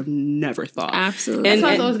 I would have never thought. Absolutely. That's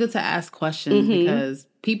why it's always good to ask questions because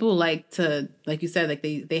people like to, like you said, like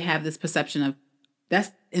they have this perception of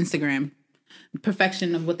that's Instagram.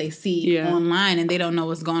 Perfection of what they see online and they don't know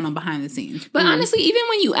what's going on behind the scenes. But honestly, even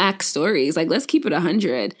when you act stories, like let's keep it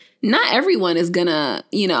 100. Not everyone is gonna,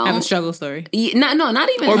 you know, have a struggle story. Not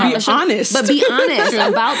even or be honest, but be honest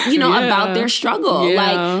about, you know, about their struggle. Yeah.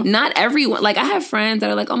 Like not everyone. Like I have friends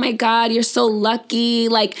that are like, oh my God, you're so lucky.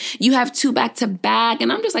 Like you have 2 back-to-back,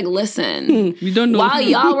 and I'm just like, listen, you don't know. While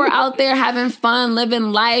y'all were out there having fun,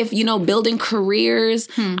 living life, you know, building careers,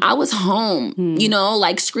 I was home, you know,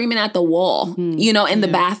 like screaming at the wall, you know, in the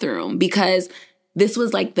bathroom because this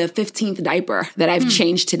was like the 15th diaper that I've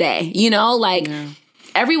changed today. You know, like. Yeah.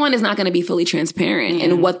 Everyone is not going to be fully transparent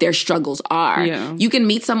in what their struggles are. Yeah. You can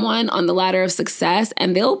meet someone on the ladder of success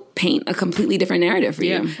and they'll paint a completely different narrative for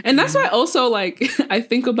you. And that's why also like I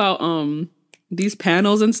think about these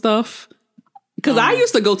panels and stuff Because I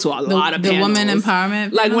used to go to a lot of panels. The women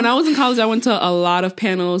empowerment. Like when I was in college, I went to a lot of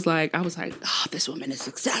panels. Like I was like, oh, this woman is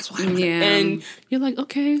successful. Yeah. And you're like,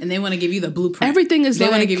 okay. And they want to give you the blueprint. Everything is they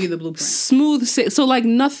like want to give you the blueprint. Smooth. So like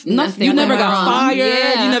nothing you never got fired.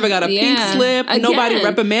 Yeah. You never got a pink slip. Again. Nobody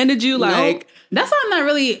reprimanded you. Like that's why I'm not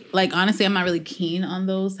really like, honestly, I'm not really keen on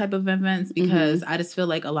those type of events because I just feel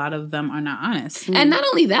like a lot of them are not honest. And not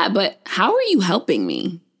only that, but how are you helping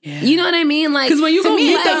me? Yeah. You know what I mean? Like, because when you go,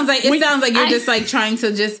 me, it sounds like you're just like trying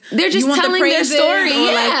to just. They're just telling their story.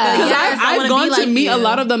 Yeah, because I've gone to meet a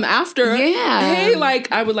lot of them after. Yeah, hey,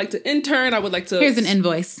 like I would like to intern. I would like to. Here's an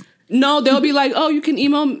invoice. No, they'll be like, oh, you can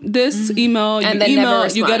email this email, and then email,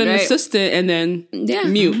 respond, you get an assistant, and then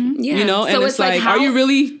mute. Yeah. You know, and so it's like, are you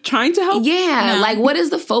really trying to help? Yeah, like what is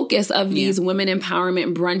the focus of these women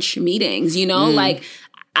empowerment brunch meetings? You know, like.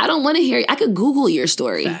 I don't want to hear. I could Google your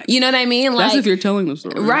story. Fact. You know what I mean? Like, that's if you're telling the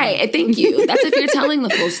story, right? Thank you. That's if you're telling the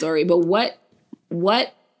full story. But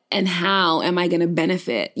what, and how am I going to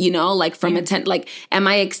benefit? You know, like from like, am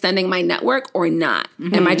I extending my network or not?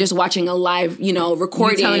 Mm-hmm. Am I just watching a live,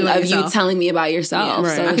 recording of you telling me about yourself? Yeah,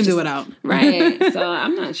 right. So I can do it out, right? So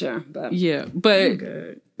I'm not sure, but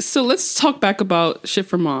so let's talk back about Ship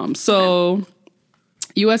for Moms. So.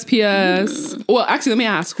 USPS. Well, actually, let me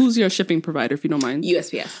ask, who's your shipping provider, if you don't mind?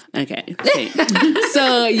 USPS. Okay.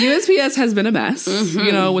 So USPS has been a mess,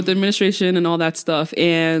 with the administration and all that stuff.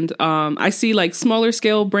 And I see like smaller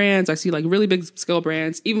scale brands. I see like really big scale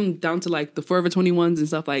brands, even down to like the Forever 21s and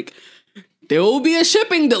stuff. Like there will be a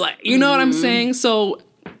shipping delay. You know what I'm saying? So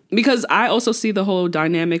because I also see the whole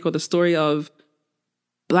dynamic or the story of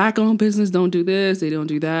Black-owned business don't do this, they don't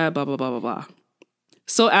do that, blah, blah, blah, blah, blah.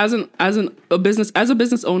 So as a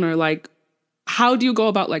business owner, like, how do you go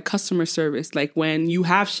about like customer service? Like when you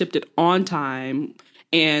have shipped it on time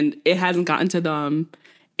and it hasn't gotten to them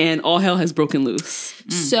and all hell has broken loose.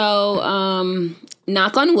 So,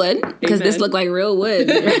 knock on wood, because this looked like real wood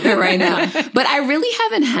right now. But I really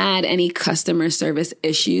haven't had any customer service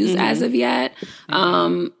issues as of yet.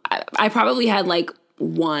 I probably had like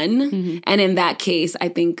one. And in that case, I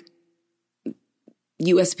think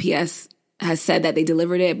USPS has said that they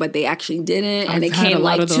delivered it, but they actually didn't. And it came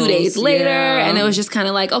like 2 days later. Yeah. And it was just kind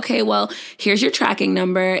of like, okay, well, here's your tracking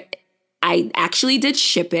number. I actually did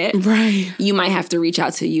ship it. Right. You might have to reach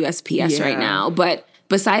out to USPS right now. But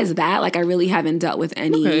besides that, like I really haven't dealt with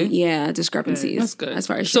any, discrepancies. That's good. As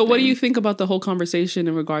far as shipping. So what do you think about the whole conversation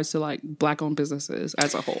in regards to like Black-owned businesses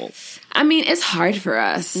as a whole? I mean, it's hard for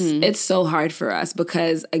us. It's so hard for us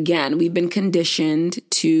because, again, we've been conditioned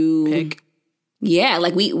to... pick. Yeah,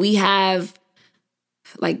 like we have,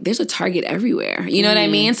 like there's a Target everywhere. You know what I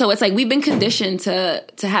mean? So it's like we've been conditioned to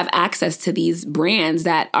have access to these brands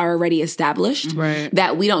that are already established,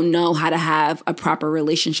 that we don't know how to have a proper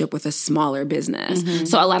relationship with a smaller business.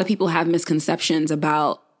 So a lot of people have misconceptions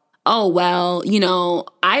about, oh, well,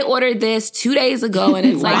 I ordered this 2 days ago and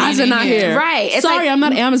it's like... Why is it not here? Right. It's sorry, like, I'm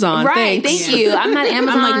not Amazon. Right, Thanks. thank you. I'm not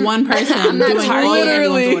Amazon. I'm like one person. I'm not doing Target.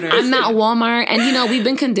 Literally. I'm not Walmart. And, we've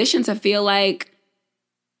been conditioned to feel like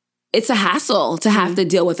it's a hassle to have to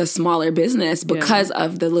deal with a smaller business because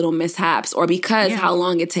of the little mishaps or because how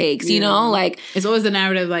long it takes, like it's always the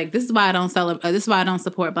narrative like this is why I don't this is why I don't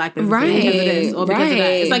support Black businesses because of this or because of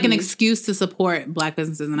that. It's like an excuse to support Black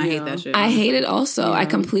businesses and I hate that shit. I hate it also. I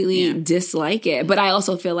completely dislike it. But I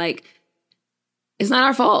also feel like it's not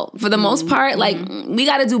our fault for the most part. Like we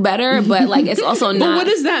got to do better, but like it's also not. But what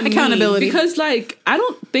does that accountability? Mean? Because like I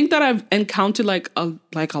don't think that I've encountered like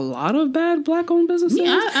a lot of bad Black-owned businesses.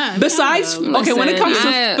 Besides, okay, when it comes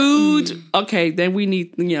to food, okay, then we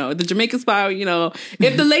need the Jamaican style.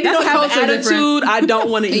 If the lady don't have an attitude, I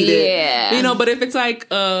don't want to eat it. But if it's like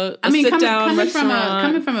a sit down restaurant,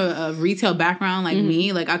 coming from a retail background like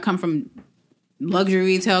me, like I come from luxury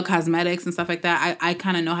retail, cosmetics and stuff like that, I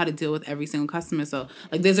kind of know how to deal with every single customer. So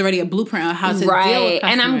like there's already a blueprint on how to deal with customers.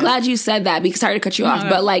 And I'm glad you said that because sorry to cut you off,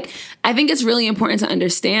 but like I think it's really important to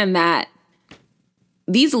understand that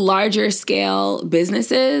these larger scale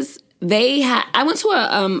businesses, I went to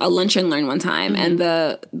a lunch and learn one time and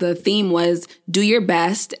the theme was do your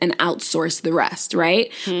best and outsource the rest,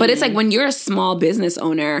 right? But it's like when you're a small business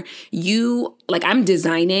owner, I'm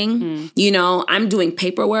designing, I'm doing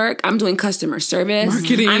paperwork, I'm doing customer service,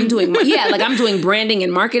 marketing. I'm doing I'm branding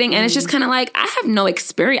and marketing, and it's just kind of like I have no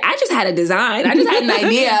experience. I just had a design, I just had an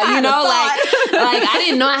idea, like I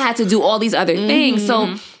didn't know I had to do all these other things.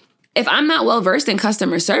 So if I'm not well versed in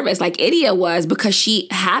customer service, like Idia was, because she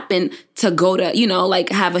happened to go to, you know, like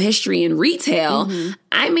have a history in retail,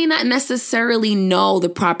 I may not necessarily know the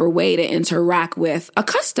proper way to interact with a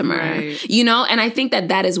customer, you know? And I think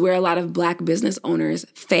that is where a lot of Black business owners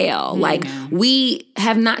fail. Like, we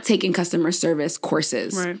have not taken customer service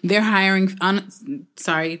courses. Right. They're hiring,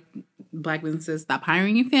 Black businesses, stop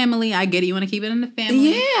hiring your family. I get it. You want to keep it in the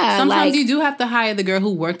family. Yeah. Sometimes you do have to hire the girl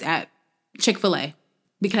who worked at Chick-fil-A.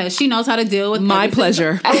 Because she knows how to deal with my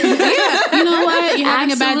pleasure. Yeah, you know what? You're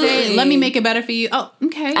having a bad day. Absolutely. Let me make it better for you. Oh,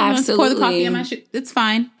 okay. Absolutely. Pour the coffee in my shoe. It's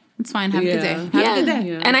fine. It's fine. Have a good day. Have a good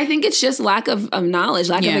day. And I think it's just lack of knowledge,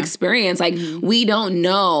 lack of experience. Like, we don't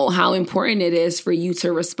know how important it is for you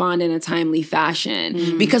to respond in a timely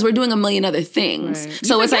fashion because we're doing a million other things. Right.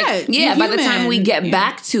 So You it's forget. like, You're by the human. time we get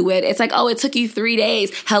back to it, it's like, oh, it took you 3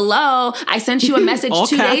 days. Hello, I sent you a message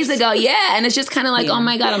 2 days ago. Yeah. And it's just kind of like, oh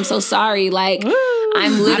my God, I'm so sorry. Like,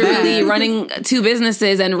 I'm literally running 2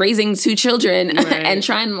 businesses and raising 2 children and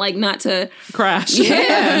trying like not to crash.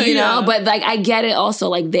 Yeah, you know, but like I get it also.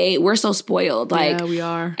 Like we're so spoiled. Like we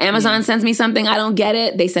are. Amazon sends me something, I don't get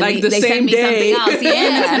it. They send Like me the they same send me day. something else.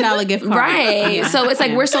 Yeah. $10 gift card. Right. So it's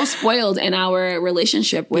like we're so spoiled in our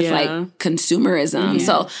relationship with like consumerism.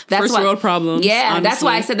 So that's First why world problems. Yeah, that's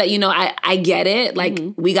why I honestly. said that, you know, I get it. Like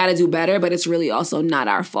we gotta do better, but it's really also not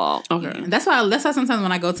our fault. Okay. That's why sometimes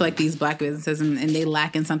when I go to like these Black businesses and they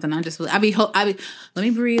lack in something, I be let me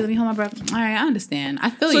breathe, let me hold my breath. All right, I understand. I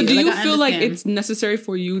feel you. So do you I feel like understand. it's necessary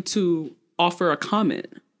for you to offer a comment?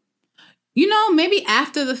 You know, maybe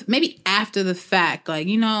after the fact, like,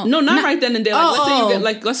 you know, No, not right then and there. Like, let's say you get,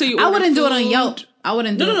 like, let's say you. I order wouldn't do it on food. Yelp. I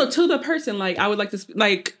wouldn't do it. No, to the person. Like, I would like to,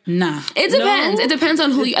 like, Nah. It depends. No? It depends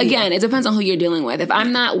on who it depends on who you're dealing with. If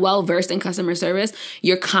I'm not well versed in customer service,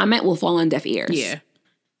 your comment will fall on deaf ears. Yeah.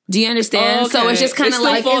 Do you understand? Oh, So okay. it's just kind It of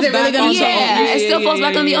still like, falls is it really back gonna on the change? owner. it still falls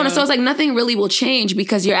back on the owner. yeah. So it's like nothing really will change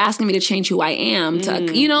because you're asking me to change who I am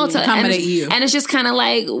to, you know, to Accommodate and, you. And it's just kind of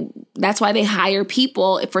like, that's why they hire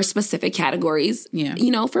people for specific categories, Yeah.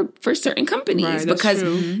 you know, for certain companies Right, that's because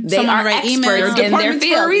true. they Someone are write emails. experts in their Departments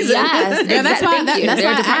for a field. reason. Yes, Yeah, that's why. thank you. That's They're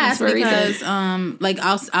why I departments asked for a reason. because,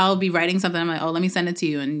 like, I'll be writing something. I'm like, oh, let me send it to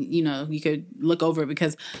you, and you know, you could look over it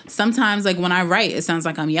because sometimes, like, when I write, it sounds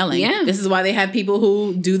like I'm yelling. Yeah. This is why they have people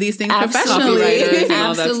who do these things Absolutely. professionally. and all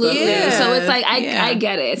that stuff. Absolutely. Yeah. So it's like Yeah. I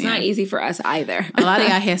get it. It's not easy for us either. A lot of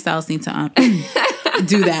y'all hairstylists need to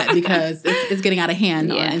do that because it's getting out of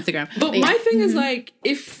hand on Instagram. But my thing is like,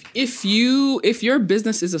 if your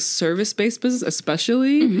business is a service-based business,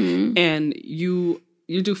 especially, and you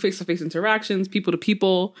do face-to-face interactions, people to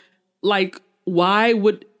people, like, why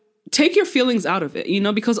would take your feelings out of it? You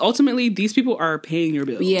know, because ultimately these people are paying your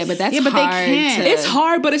bills. Yeah, but that's Yeah, but they hard. can't. It's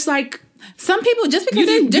hard, but it's like Some people just because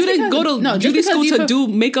you didn't go to beauty school to do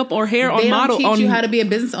makeup or hair or they model. don't teach you how to be a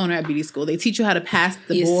business owner at beauty school. They teach you how to pass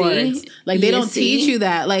the You boards. see? Like they You don't see? teach you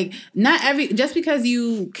that. Like not just because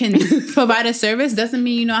you can provide a service doesn't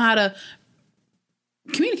mean you know how to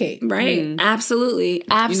communicate. Right. Absolutely.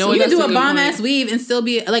 Absolutely. You can do That's a a good bomb point. ass weave and still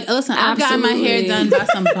be like, listen, I've gotten my hair Absolutely. done by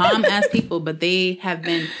some bomb ass people, but they have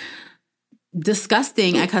been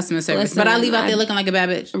disgusting at customer service. Listen, but I leave out there looking like a bad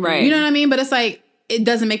bitch. Right. You know what I mean? But it's like, it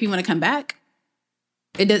doesn't make me want to come back.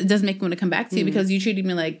 It doesn't make me want to come back to you because you treated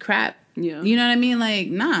me like crap. Yeah. You know what I mean? Like,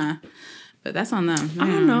 nah. But that's on them. I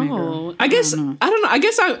don't know. I guess I don't know. I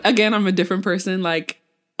guess I'm a different person. Like,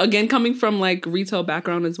 again, coming from like retail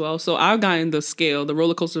background as well. So I've gotten the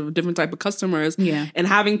roller coaster of different type of customers. Yeah. And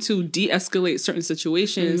having to de-escalate certain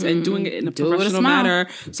situations and doing it in a Do it with a professional smile. manner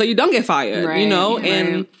so you don't get fired, Right, you know? right.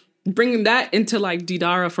 And bringing that into like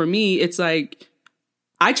Didara for me, it's like,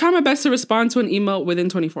 I try my best to respond to an email within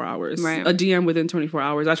 24 hours, Right. a DM within 24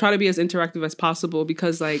 hours. I try to be as interactive as possible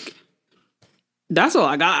because like, that's all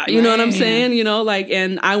I got. You know what I'm Right. saying? You know, like,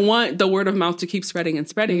 and I want the word of mouth to keep spreading and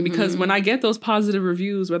spreading because when I get those positive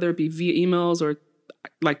reviews, whether it be via emails or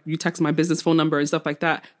like you text my business phone number and stuff like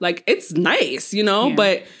that, like it's nice, you know,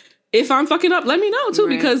 but if I'm fucking up, let me know too,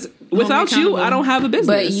 Right. because without you, I don't have a business.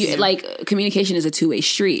 But you like communication is a two-way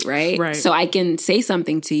street, right? Right. So I can say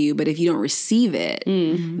something to you, but if you don't receive it,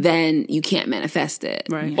 then you can't manifest it.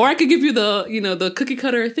 Right. Or I could give you the cookie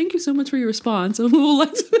cutter. Thank you so much for your response. We'll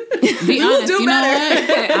let Be honest. do You know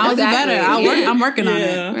what? I'll do better. Exactly. I'm working on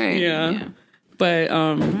it. Right. Yeah. But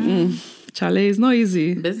Chalet is not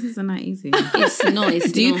easy. Business is not easy. It's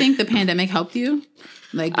noise. Do you think the pandemic helped you?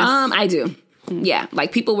 Like, this? I do. Yeah,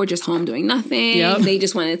 like people were just home doing nothing. Yep. They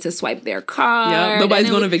just wanted to swipe their card. Yeah, nobody's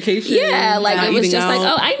going on vacation. Yeah, like it was just out. like,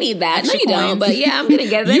 oh, I need that. No, you don't. But yeah, I'm gonna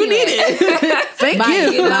get it. You anyway. need it.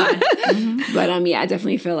 Thank you. But yeah, I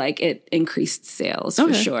definitely feel like it increased sales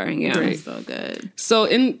for sure. Yeah, Great. So good. So,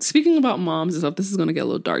 in speaking about moms and stuff, this is going to get a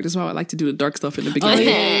little dark. This is why I like to do the dark stuff in the beginning.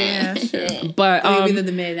 Yeah, sure. But We did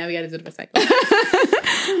the mid. Now we got to do the cycle.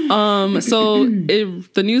 so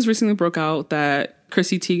the news recently broke out that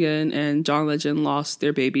Chrissy Teigen and John Legend lost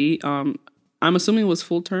their baby. I'm assuming it was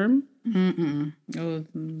full term. It was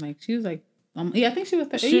like she was like, yeah, I think she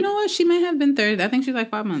was. You know what? She might have been third. I think she was like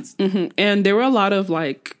 5 months. And there were a lot of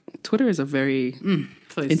like, Twitter is a very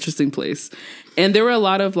interesting place, and there were a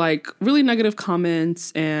lot of like really negative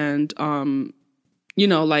comments and you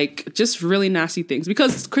know, like just really nasty things,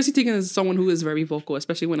 because Chrissy Teigen is someone who is very vocal,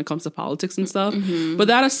 especially when it comes to politics and stuff. But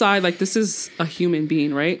that aside, like this is a human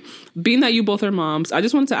being, right? Being that you both are moms, I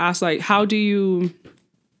just wanted to ask, like, how do you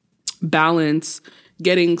balance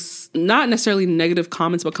getting not necessarily negative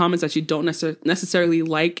comments, but comments that you don't necessarily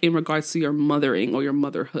like in regards to your mothering or your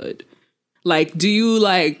motherhood? Like, do you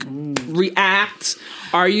like react?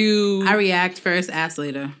 I react first, ask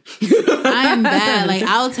later. I am bad. Like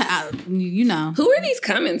you know. Who are these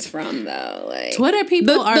comments from though? Like Twitter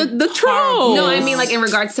people are the trolls. No, I mean like in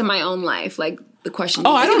regards to my own life, like the question.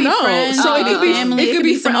 Oh, I don't know. Friends, so it could be family, it could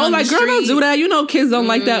be friends. Oh, like girl, don't do that. You know, kids don't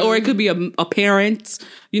like that. Or it could be a parent,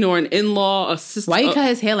 you know, or an in-law, a sister. Why you cut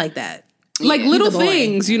his hair like that? Like little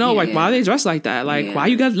things, you know, like why they dress like that? Like why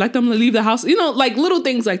you guys let them leave the house? You know, like little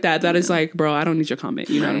things like that. That is like, bro, I don't need your comment.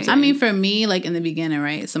 You know what I'm saying? I mean, for me, like in the beginning,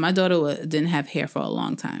 right? So my daughter didn't have hair for a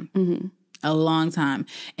long time. A long time.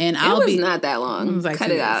 And it was not that long. It was like, cut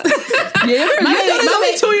it out. Yeah, my baby's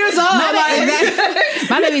only 2 years old.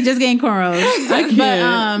 My baby just getting cornrows. I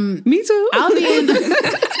can't. But me too. I'll be in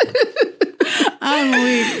I'm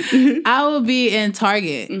weak. I will be in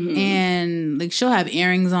Target and like she'll have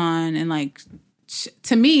earrings on and like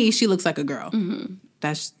to me she looks like a girl.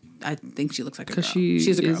 I think she looks like a girl.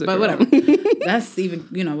 She's a girl, but whatever. That's even,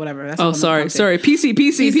 you know, whatever. That's sorry.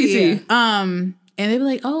 PC. And they'd be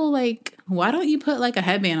like, oh, like, why don't you put like a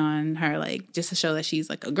headband on her, like, just to show that she's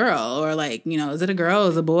like a girl, or like, you know, is it a girl,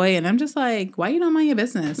 is it a boy? And I'm just like, why you don't mind your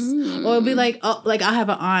business? Or it'd be like, oh, like I have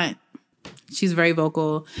an aunt. She's very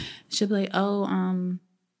vocal. She'll be like, oh,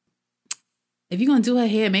 if you're gonna do her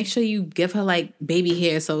hair, make sure you give her like baby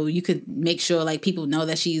hair so you could make sure like people know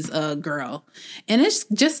that she's a girl. And it's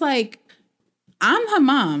just like, I'm her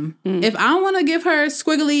mom. If I want to give her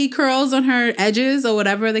squiggly curls on her edges or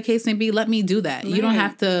whatever the case may be, let me do that. Right. You don't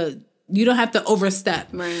have to overstep.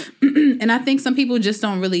 Right. And I think some people just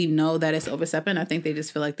don't really know that it's overstepping. I think they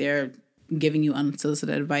just feel like they're giving you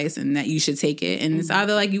unsolicited advice and that you should take it. And it's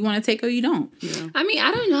either like you want to take it or you don't. Yeah. I mean, I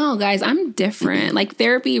don't know, guys. I'm different. Like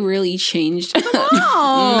therapy really changed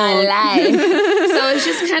my life. So it's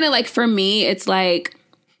just kind of like, for me, it's like,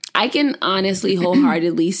 I can honestly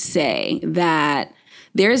wholeheartedly say that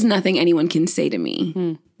there's nothing anyone can say to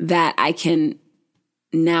me that I can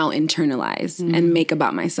now internalize and make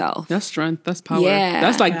about myself. That's strength. That's power. Yeah.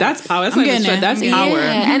 That's power. That's not even strength. That's power.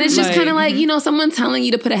 Yeah. And it's just kind of like, you know, someone telling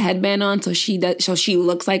you to put a headband on so she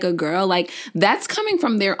looks like a girl. Like that's coming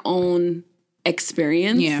from their own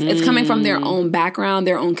experience. Yeah. It's coming from their own background,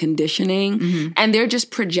 their own conditioning. And they're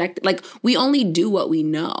just like, we only do what we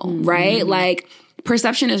know, right? Like,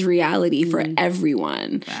 perception is reality for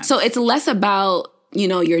everyone. Yeah. So it's less about, you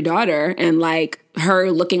know, your daughter and like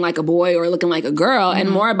her looking like a boy or looking like a girl and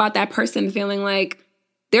more about that person feeling like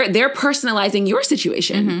they're personalizing your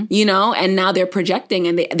situation, you know, and now they're projecting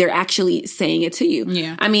and they're actually saying it to you.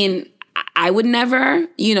 Yeah. I mean, I would never,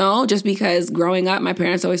 you know, just because growing up, my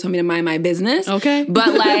parents always told me to mind my business. Okay.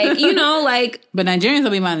 But like, you know, like. But Nigerians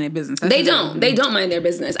don't be minding their business. They don't mind their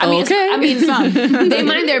business. I mean, some. They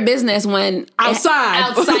mind their business when.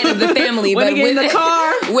 Outside of the family. When but they get in the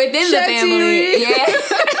car. Within the family. Yeah.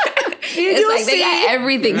 It's like they got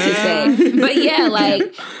everything to say. But yeah,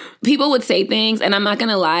 like. People would say things, and I'm not going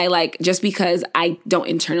to lie, like, just because I don't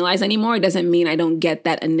internalize anymore, it doesn't mean I don't get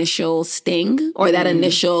that initial sting or that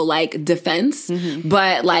initial, like, defense.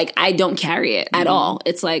 But, like, I don't carry it at all.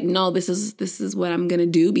 It's like, no, this is what I'm going to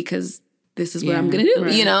do because this is what I'm going to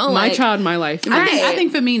do, you know? My like, child, my life. I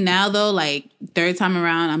think for me now, though, like, third time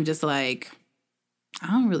around, I'm just like, I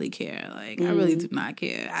don't really care. Like, I really do not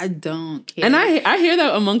care. I don't care. And I hear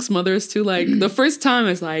that amongst mothers, too. Like, the first time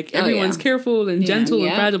it's like, everyone's careful and gentle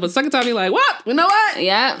and fragile. But the second time you're like, what? You know what?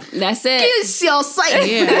 Yeah, that's it. It's your sight.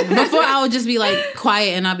 Yeah. Before I would just be, like,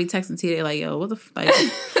 quiet and I'll be texting Tia, like, yo, what the fuck?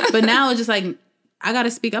 But now it's just like, I got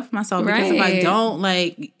to speak up for myself because if I don't,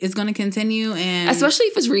 like, it's going to continue. And especially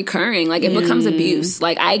if it's recurring, like it becomes abuse.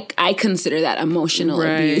 Like I consider that emotional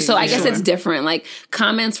abuse. So I guess it's different. Like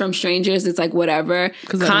comments from strangers, it's like whatever.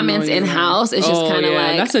 Comments in house, it's just kind of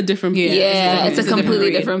like that's a different. It's a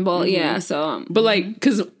completely different ball. Yeah. So, but like,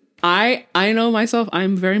 because I know myself,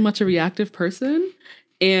 I'm very much a reactive person.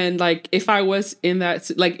 And like, if I was in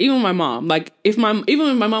that, like, even my mom, like, even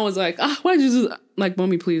if my mom was like, why'd you just, like,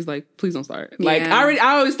 mommy, please don't start. Like, I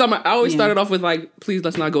always started off with like, please,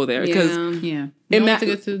 let's not go there. Because, to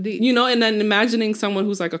get too deep. You know, and then imagining someone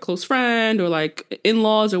who's like a close friend or like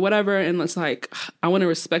in-laws or whatever. And it's like, I want to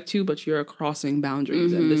respect you, but you're crossing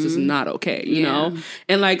boundaries and this is not okay, you know?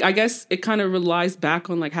 And like, I guess it kind of relies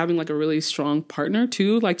back on like having like a really strong partner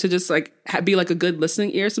too, like to just like be like a good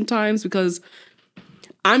listening ear sometimes, because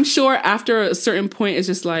I'm sure after a certain point, it's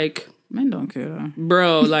just like, men don't care,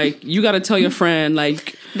 bro. Like, you got to tell your friend,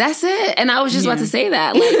 like, that's it. And I was just about to say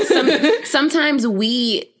that, like, sometimes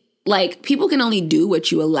we, like, people can only do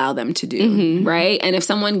what you allow them to do, right? And if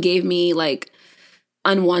someone gave me like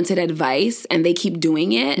unwanted advice and they keep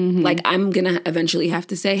doing it, like, I'm gonna eventually have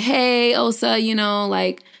to say, hey, Osa, you know,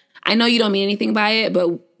 like, I know you don't mean anything by it,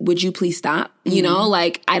 but would you please stop? You know,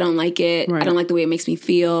 like, I don't like it. Right. I don't like the way it makes me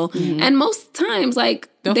feel. And most times, like,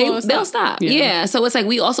 they'll stop. Yeah. So it's like,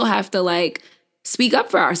 we also have to, like, speak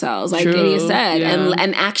up for ourselves, like Gideon said,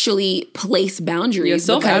 and actually place boundaries. Yeah,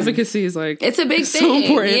 self-advocacy is like, it's a big thing. So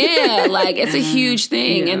important. Yeah, like, it's a huge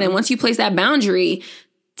thing. And then once you place that boundary,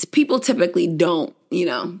 people typically don't, you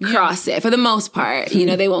know, cross it. For the most part, you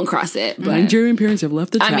know, they won't cross it. But Nigerian parents have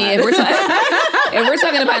left the chat. I mean, if we're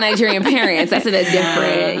talking about Nigerian parents, that's in a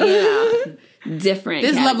different, you know, different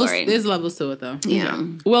category. There's levels to it, though. Yeah.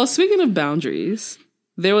 Well, speaking of boundaries,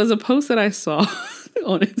 there was a post that I saw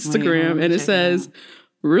on Instagram, and it says,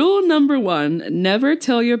 rule number 1, never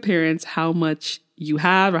tell your parents how much you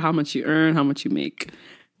have or how much you earn, how much you make.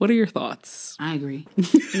 What are your thoughts? I agree.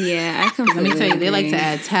 Yeah, I completely Let me tell you, they like to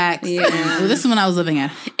add tax. Yeah. Well, this is when I was living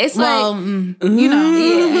at. It's you know.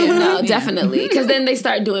 Yeah, no, definitely. Because then they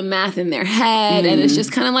start doing math in their head, and it's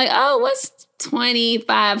just kind of like, oh, what's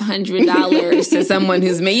 $2,500 to someone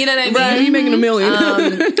who's made, you know what I mean? Right, you're making $1 million.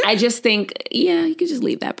 I just think, you could just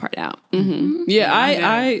leave that part out. Yeah,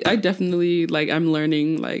 I definitely, like, I'm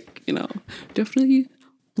learning, like, you know, definitely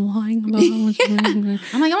lying about how much money.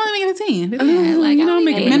 I'm like, I'm only making 15. Yeah, like, you know, I'm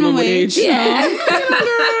making minimum wage. Yeah. You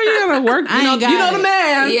gotta work. You know the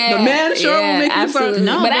man. Yeah. The man sure will make you something.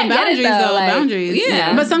 No, but I get boundaries, it, though. though. Like, boundaries.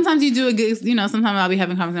 Yeah. But sometimes you do a good, you know, sometimes I'll be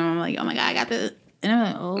having conversations and I'm like, oh my God, I got this. And I'm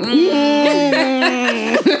like, oh.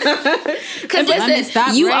 Because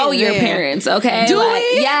listen, you owe your parents, okay? Do like,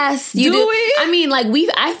 we? Yes, you do. I mean, like,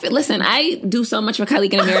 listen, I do so much for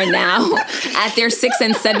Khalik and Amira now at their 6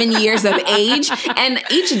 and 7 years of age. And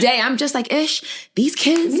each day I'm just like, Ish, these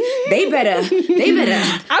kids, they better.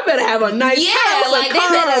 I better have a nice house, like, a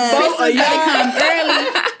car, a boat, come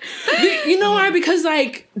early. You know why? Because,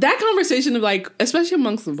 like, that conversation of, like, especially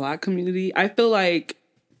amongst the Black community, I feel like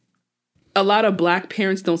a lot of Black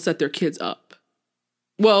parents don't set their kids up.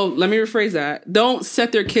 Well, let me rephrase that. Don't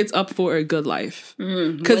set their kids up for a good life.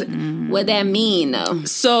 Because what that mean, though?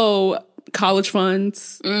 So, college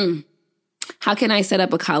funds. How can I set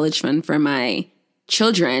up a college fund for my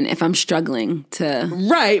children if I'm struggling to...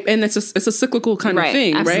 Right. And it's a cyclical kind of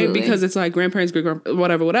thing, absolutely. Right? Because it's like grandparents,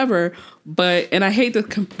 whatever. But, and I hate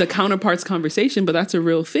the counterparts conversation, but that's a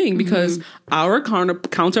real thing because our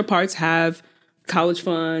counterparts have college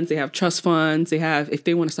funds, they have trust funds, they have, if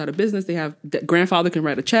they want to start a business, they have, grandfather can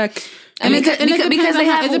write a check. I mean, because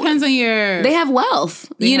it depends on your... They have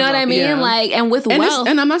wealth. You know what I mean? Yeah. Like, and with wealth...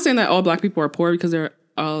 And I'm not saying that all Black people are poor, because there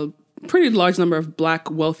are a pretty large number of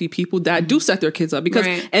Black wealthy people that do set their kids up. Because,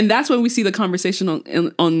 and that's when we see the conversation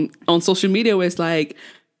on social media where it's like,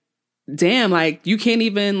 damn, like, you can't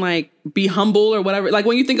even, like, be humble or whatever. Like,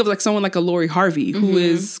 when you think of, like, someone like a Lori Harvey, who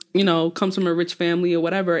is, you know, comes from a rich family or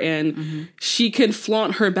whatever, and she can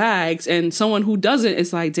flaunt her bags, and someone who doesn't,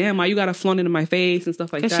 it's like, damn, why you gotta flaunt it in my face and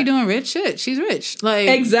stuff like that? Because she doing rich shit. She's rich. Like,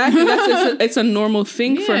 exactly. It's a normal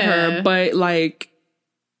thing for her. But, like,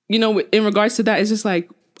 you know, in regards to that, it's just like,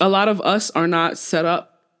 a lot of us are not set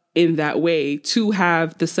up in that way to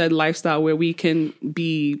have the said lifestyle where we can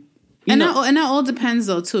be... And that all depends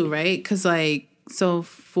though too, right? Because like, so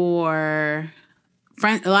for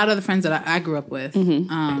a lot of the friends that I grew up with,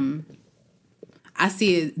 I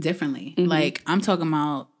see it differently. Like, I'm talking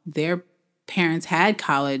about their parents had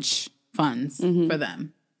college funds for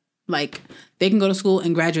them. Like, they can go to school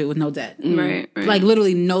and graduate with no debt. Right. Like,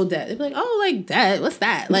 literally no debt. They'd be like, oh, like, debt? What's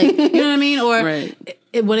that? Like, you know what I mean? Or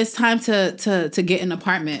when it's time to get an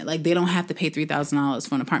apartment, like, they don't have to pay $3,000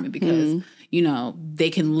 for an apartment because you know,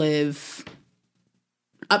 they can live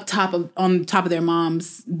on top of their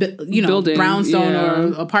mom's, you know, building, brownstone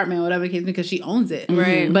or apartment or whatever the case, because she owns it.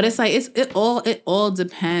 Right. But it's like, it all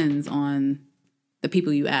depends on the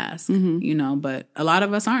people you ask, you know, but a lot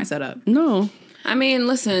of us aren't set up. No. I mean,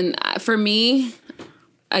 listen, for me,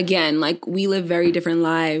 again, like, we live very different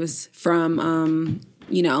lives from,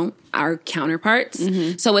 you know, our counterparts.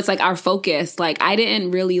 So it's like our focus. Like, I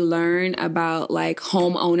didn't really learn about like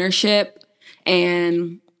home ownership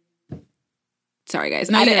and sorry guys,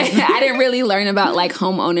 I didn't really learn about like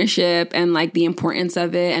home ownership and like the importance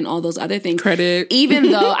of it and all those other things. Credit.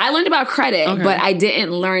 Even though I learned about credit, but I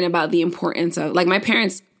didn't learn about the importance of, like, my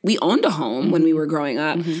parents, we owned a home when we were growing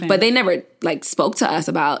up, but they never like spoke to us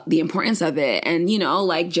about the importance of it and, you know,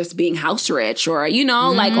 like just being house rich or, you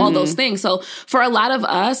know, like all those things. So for a lot of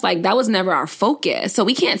us, like, that was never our focus. So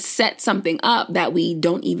we can't set something up that we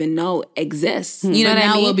don't even know exists. You know what I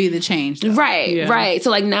mean? Now will be the change, though. Right, right. So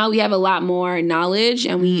like now we have a lot more knowledge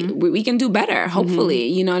and we can do better, hopefully.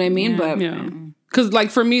 You know what I mean? But because like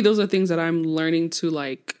for me, those are things that I'm learning to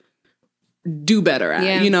like do better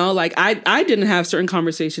at, you know, like I didn't have certain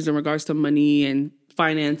conversations in regards to money and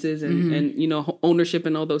finances and you know, ownership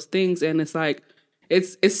and all those things. And it's like,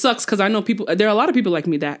 it sucks because I know there are a lot of people like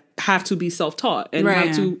me that have to be self-taught and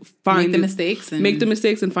have to make the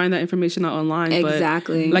mistakes and find that information out online.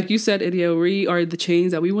 Exactly. But like you said, Idia, we are the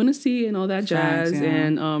change that we want to see and all that jazz. Facts,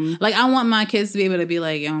 and like, I want my kids to be able to be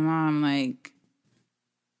like, yo, mom, like,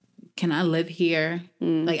 can I live here?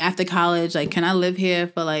 Like, after college, like, can I live here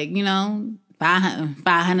for like, you know,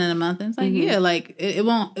 $500 a month? And it's like, yeah, like, it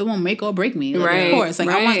won't make or break me. Like, right. Of course. Like,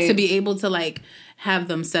 I want to be able to like have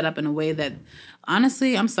them set up in a way that,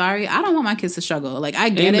 honestly, I'm sorry, I don't want my kids to struggle. Like, I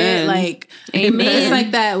get it. Like, it's like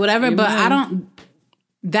that, whatever. But I don't,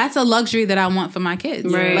 that's a luxury that I want for my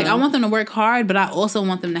kids. Right. Like, I want them to work hard, but I also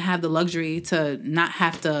want them to have the luxury to not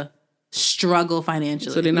have to struggle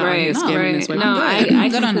financially. So they're not scamming this way. No, I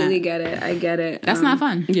completely get it. I get it. That's not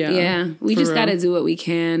fun. Yeah. We just got to do what we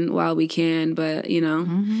can while we can, but you know,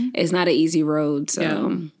 it's not an easy road.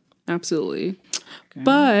 So absolutely. Okay.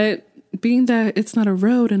 But being that it's not a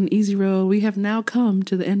road, an easy road, we have now come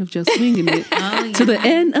to the end of Just Winging It. To the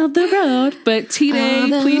end of the road. But T-Day,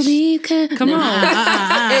 please come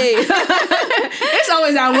on. Hey. It's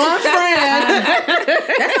always our one friend.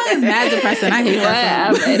 That song is mad depressing. I hate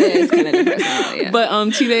that song. It is kind of depressing. Yeah.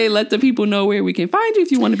 But T-Day, let the people know where we can find you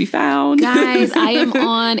if you want to be found. Guys, I am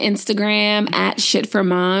on Instagram at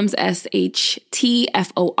shitformoms, SHTFORMOMS,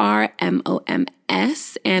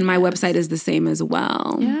 and my website is the same as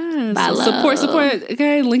well. Yes. So support.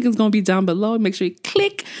 Okay, link is going to be down below. Make sure you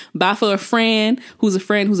click. Buy for a friend who's a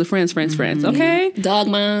friend who's a friend's friend's friends. Okay? Dog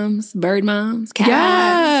moms, bird moms,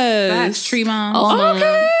 cat moms, tree moms,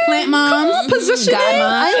 okay. Plant moms, positioning.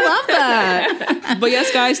 I love that. But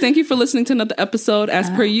yes, guys, thank you for listening to another episode. As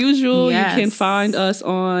per usual, you can find us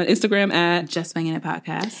on Instagram at Just Winging It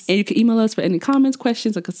Podcast. And you can email us for any comments,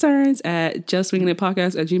 questions, or concerns at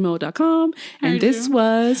justwingingitpodcast@gmail.com. And this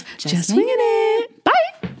was Just Winging It. Bye.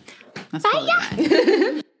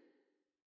 Bye.